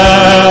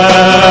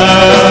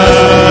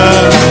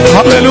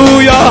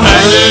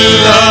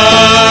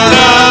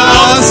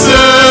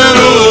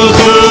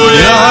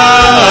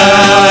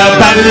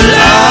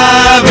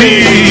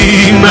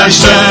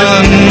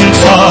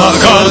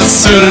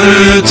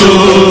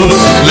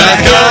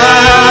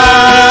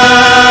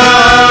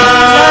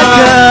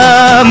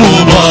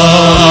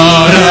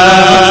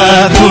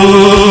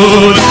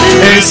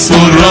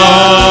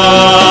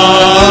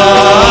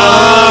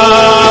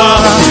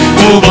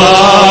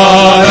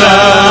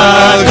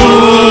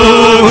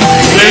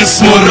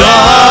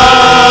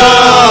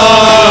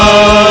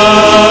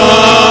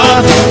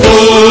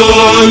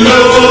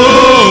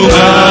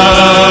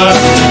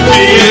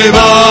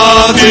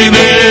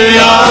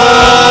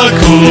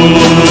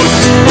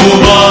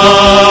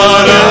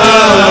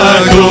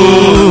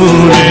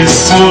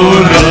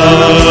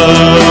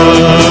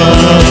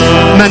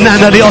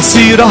 أنا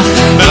لأصير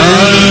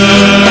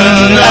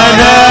من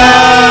أنا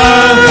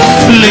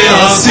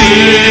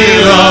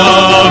لأصير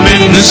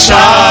من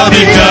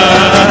شعبك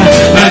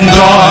من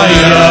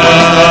دعي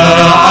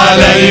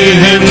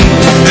عليهم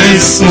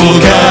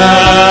اسمك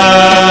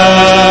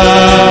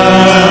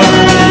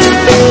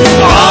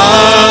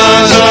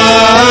عجبا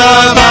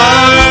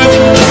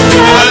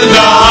هل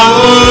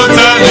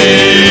دعوتني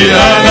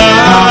أنا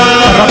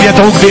الرب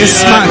يدعوك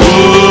باسمك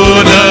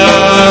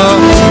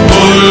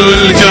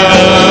ملكا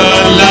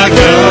لك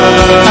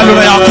قال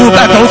له يعقوب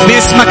أدعوك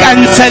باسمك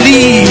أنت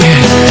لي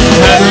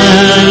هل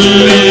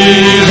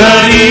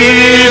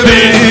لغريب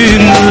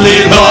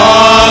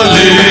لضال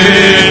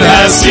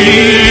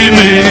أسيم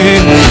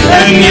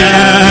أن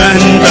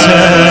ينتمي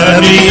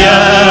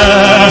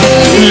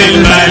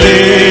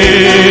للملك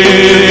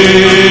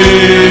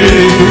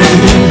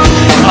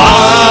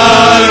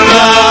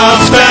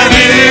عرفتني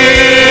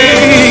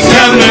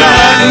كم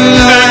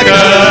أنك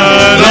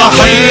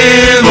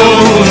رحيم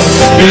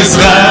إذ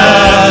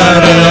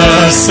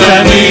غرستني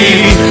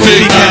في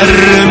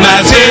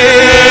كرمتي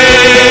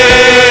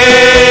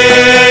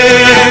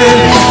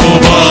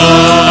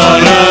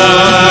مبارك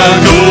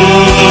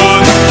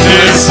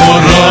اسم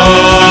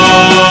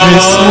الرب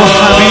اسم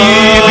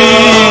حبيبي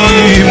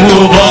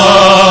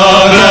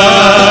مبارك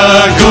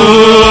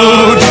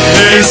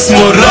اسم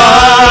الرب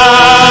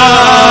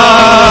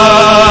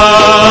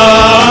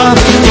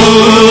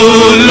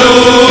كل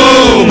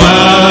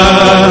ما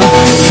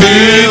في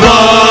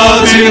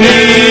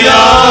باطني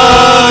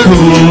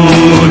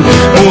يقول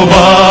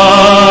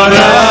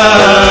مبارك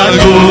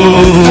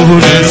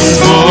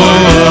اسم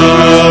الرب.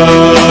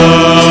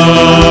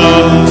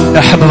 يا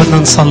أحبة بدنا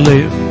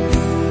نصلي،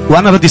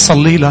 وأنا بدي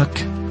صلي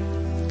لك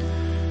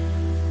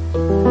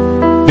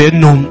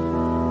بأنه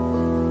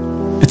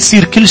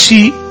تصير كل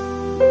شيء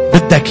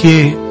بدك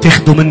إياه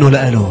تاخده منه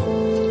لقاله.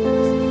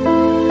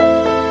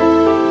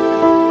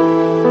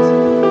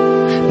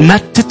 ما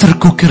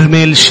تتركه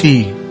كرمال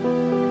شيء.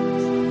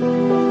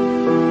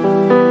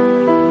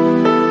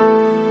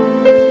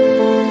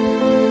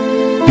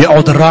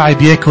 بيقعد الراعي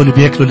بياكل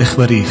بياكلوا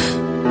الخواريف،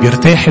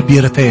 بيرتاح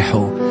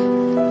بيرتاحوا،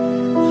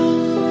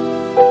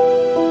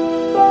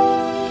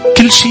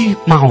 كل شيء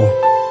معه.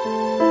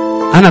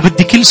 أنا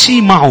بدي كل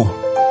شيء معه،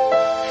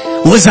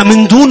 وإذا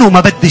من دونه ما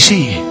بدي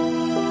شيء.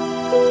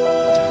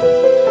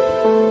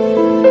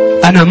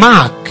 أنا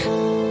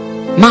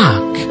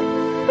معك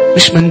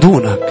مش من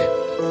دونك،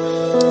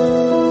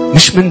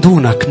 مش من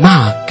دونك،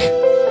 معك.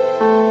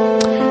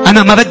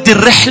 أنا ما بدي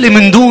الرحلة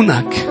من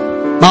دونك،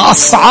 ما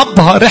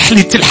أصعبها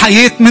رحلة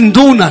الحياة من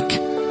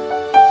دونك.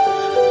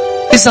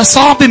 إذا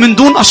صعبة من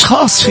دون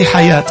أشخاص في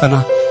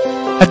حياتنا،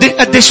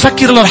 قديش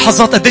فكر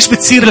للحظات قديش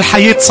بتصير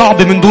الحياة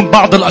صعبة من دون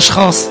بعض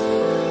الأشخاص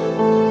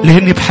اللي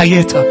هن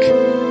بحياتك.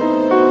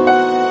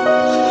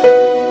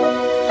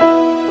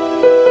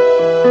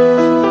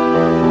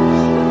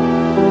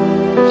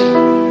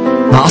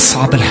 ما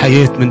أصعب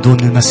الحياة من دون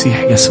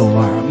المسيح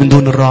يسوع، من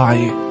دون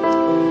الراعي.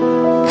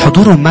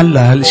 حضوره ملى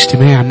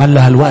هالاجتماع، ملى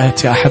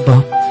هالوقت يا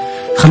أحبة.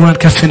 خلونا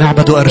نكفي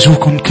نعبد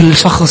وأرجوكم. كل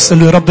شخص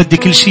اللي يا رب بدي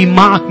كل شيء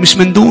معك مش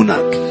من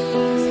دونك.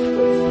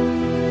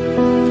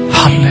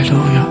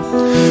 هللويا.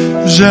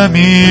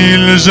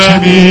 جميل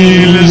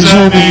جميل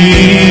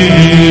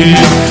جميل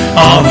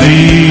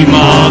عظيم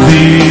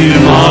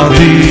عظيم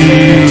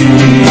عظيم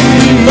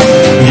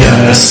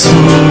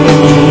يسوع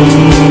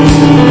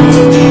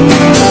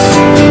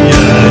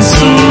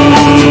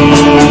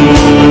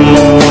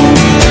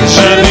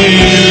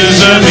جميل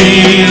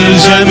جميل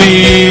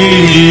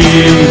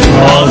جميل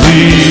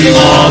عظيم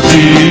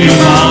عظيم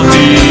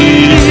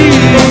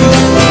عظيم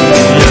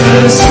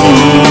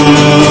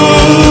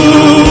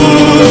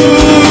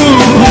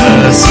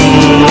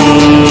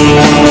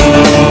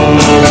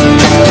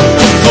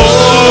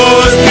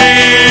خذني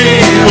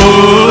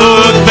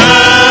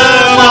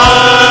قدام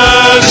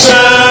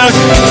عرشك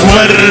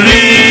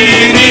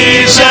وريني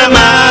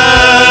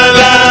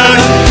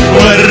جمالك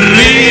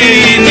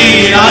وريني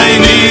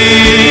عينيك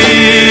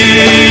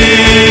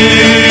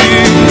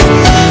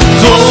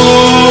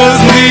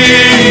خذني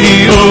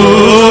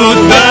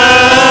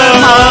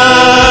قدام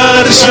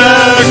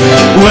عرشك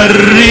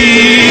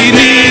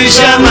وريني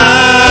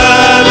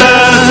جمالك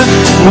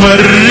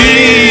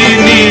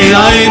وريني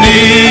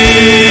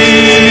عينيك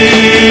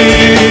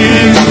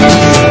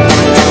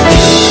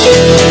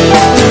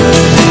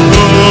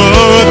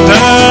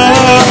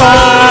قدام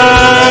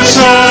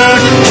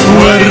عرشك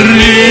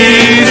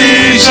وريني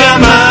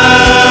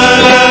جمالك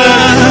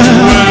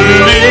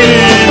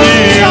وريني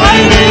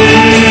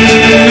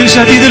عينيك من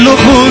جديد اللي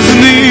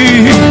خذني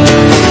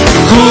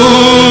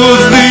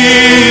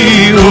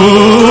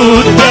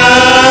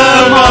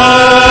قدام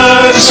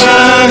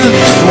عرشك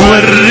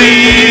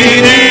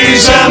وريني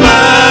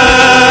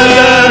جمالك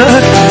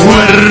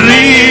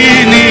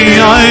وريني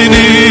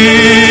عينيك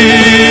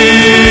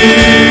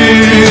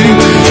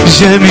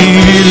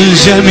جميل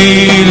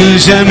جميل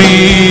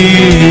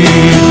جميل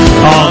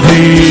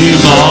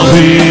عظيم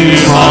عظيم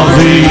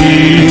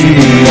عظيم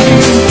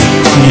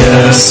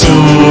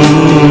يسوع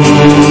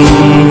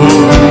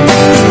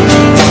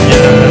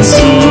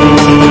يسوع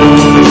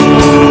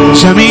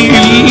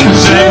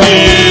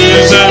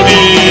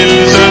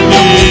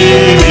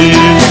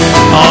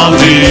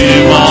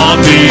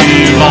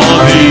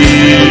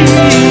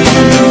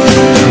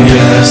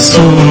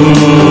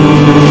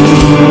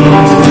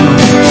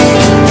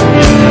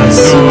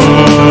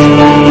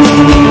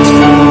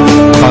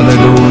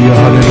هللويا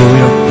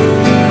هللويا.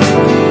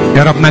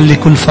 يا رب ملي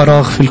كل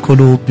فراغ في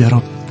القلوب، يا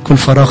رب كل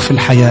فراغ في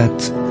الحياة،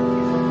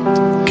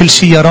 كل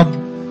شيء يا رب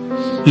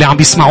اللي عم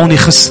بيسمعوني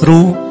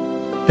خسروا.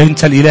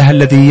 أنت الإله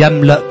الذي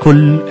يملأ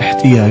كل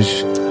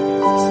احتياج.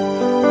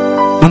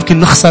 ممكن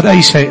نخسر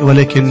أي شيء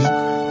ولكن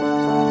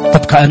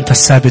تبقى أنت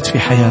الثابت في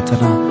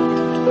حياتنا،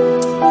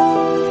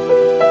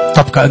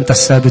 تبقى أنت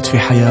الثابت في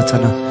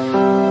حياتنا.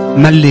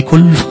 ملي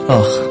كل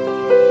فراغ،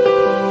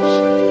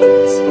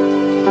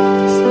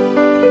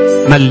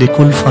 ملي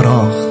كل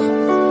فراغ.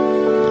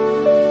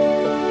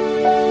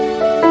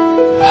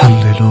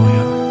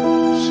 هللويا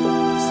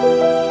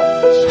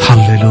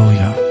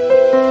هللويا.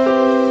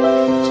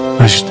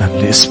 مجدا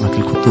لاسمك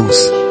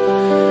القدوس.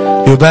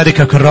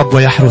 يباركك الرب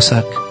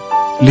ويحرسك،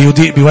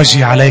 ليضيء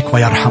بوجهه عليك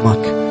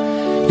ويرحمك،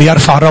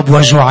 ليرفع الرب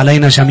وجهه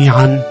علينا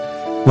جميعا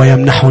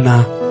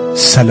ويمنحنا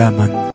سلاما.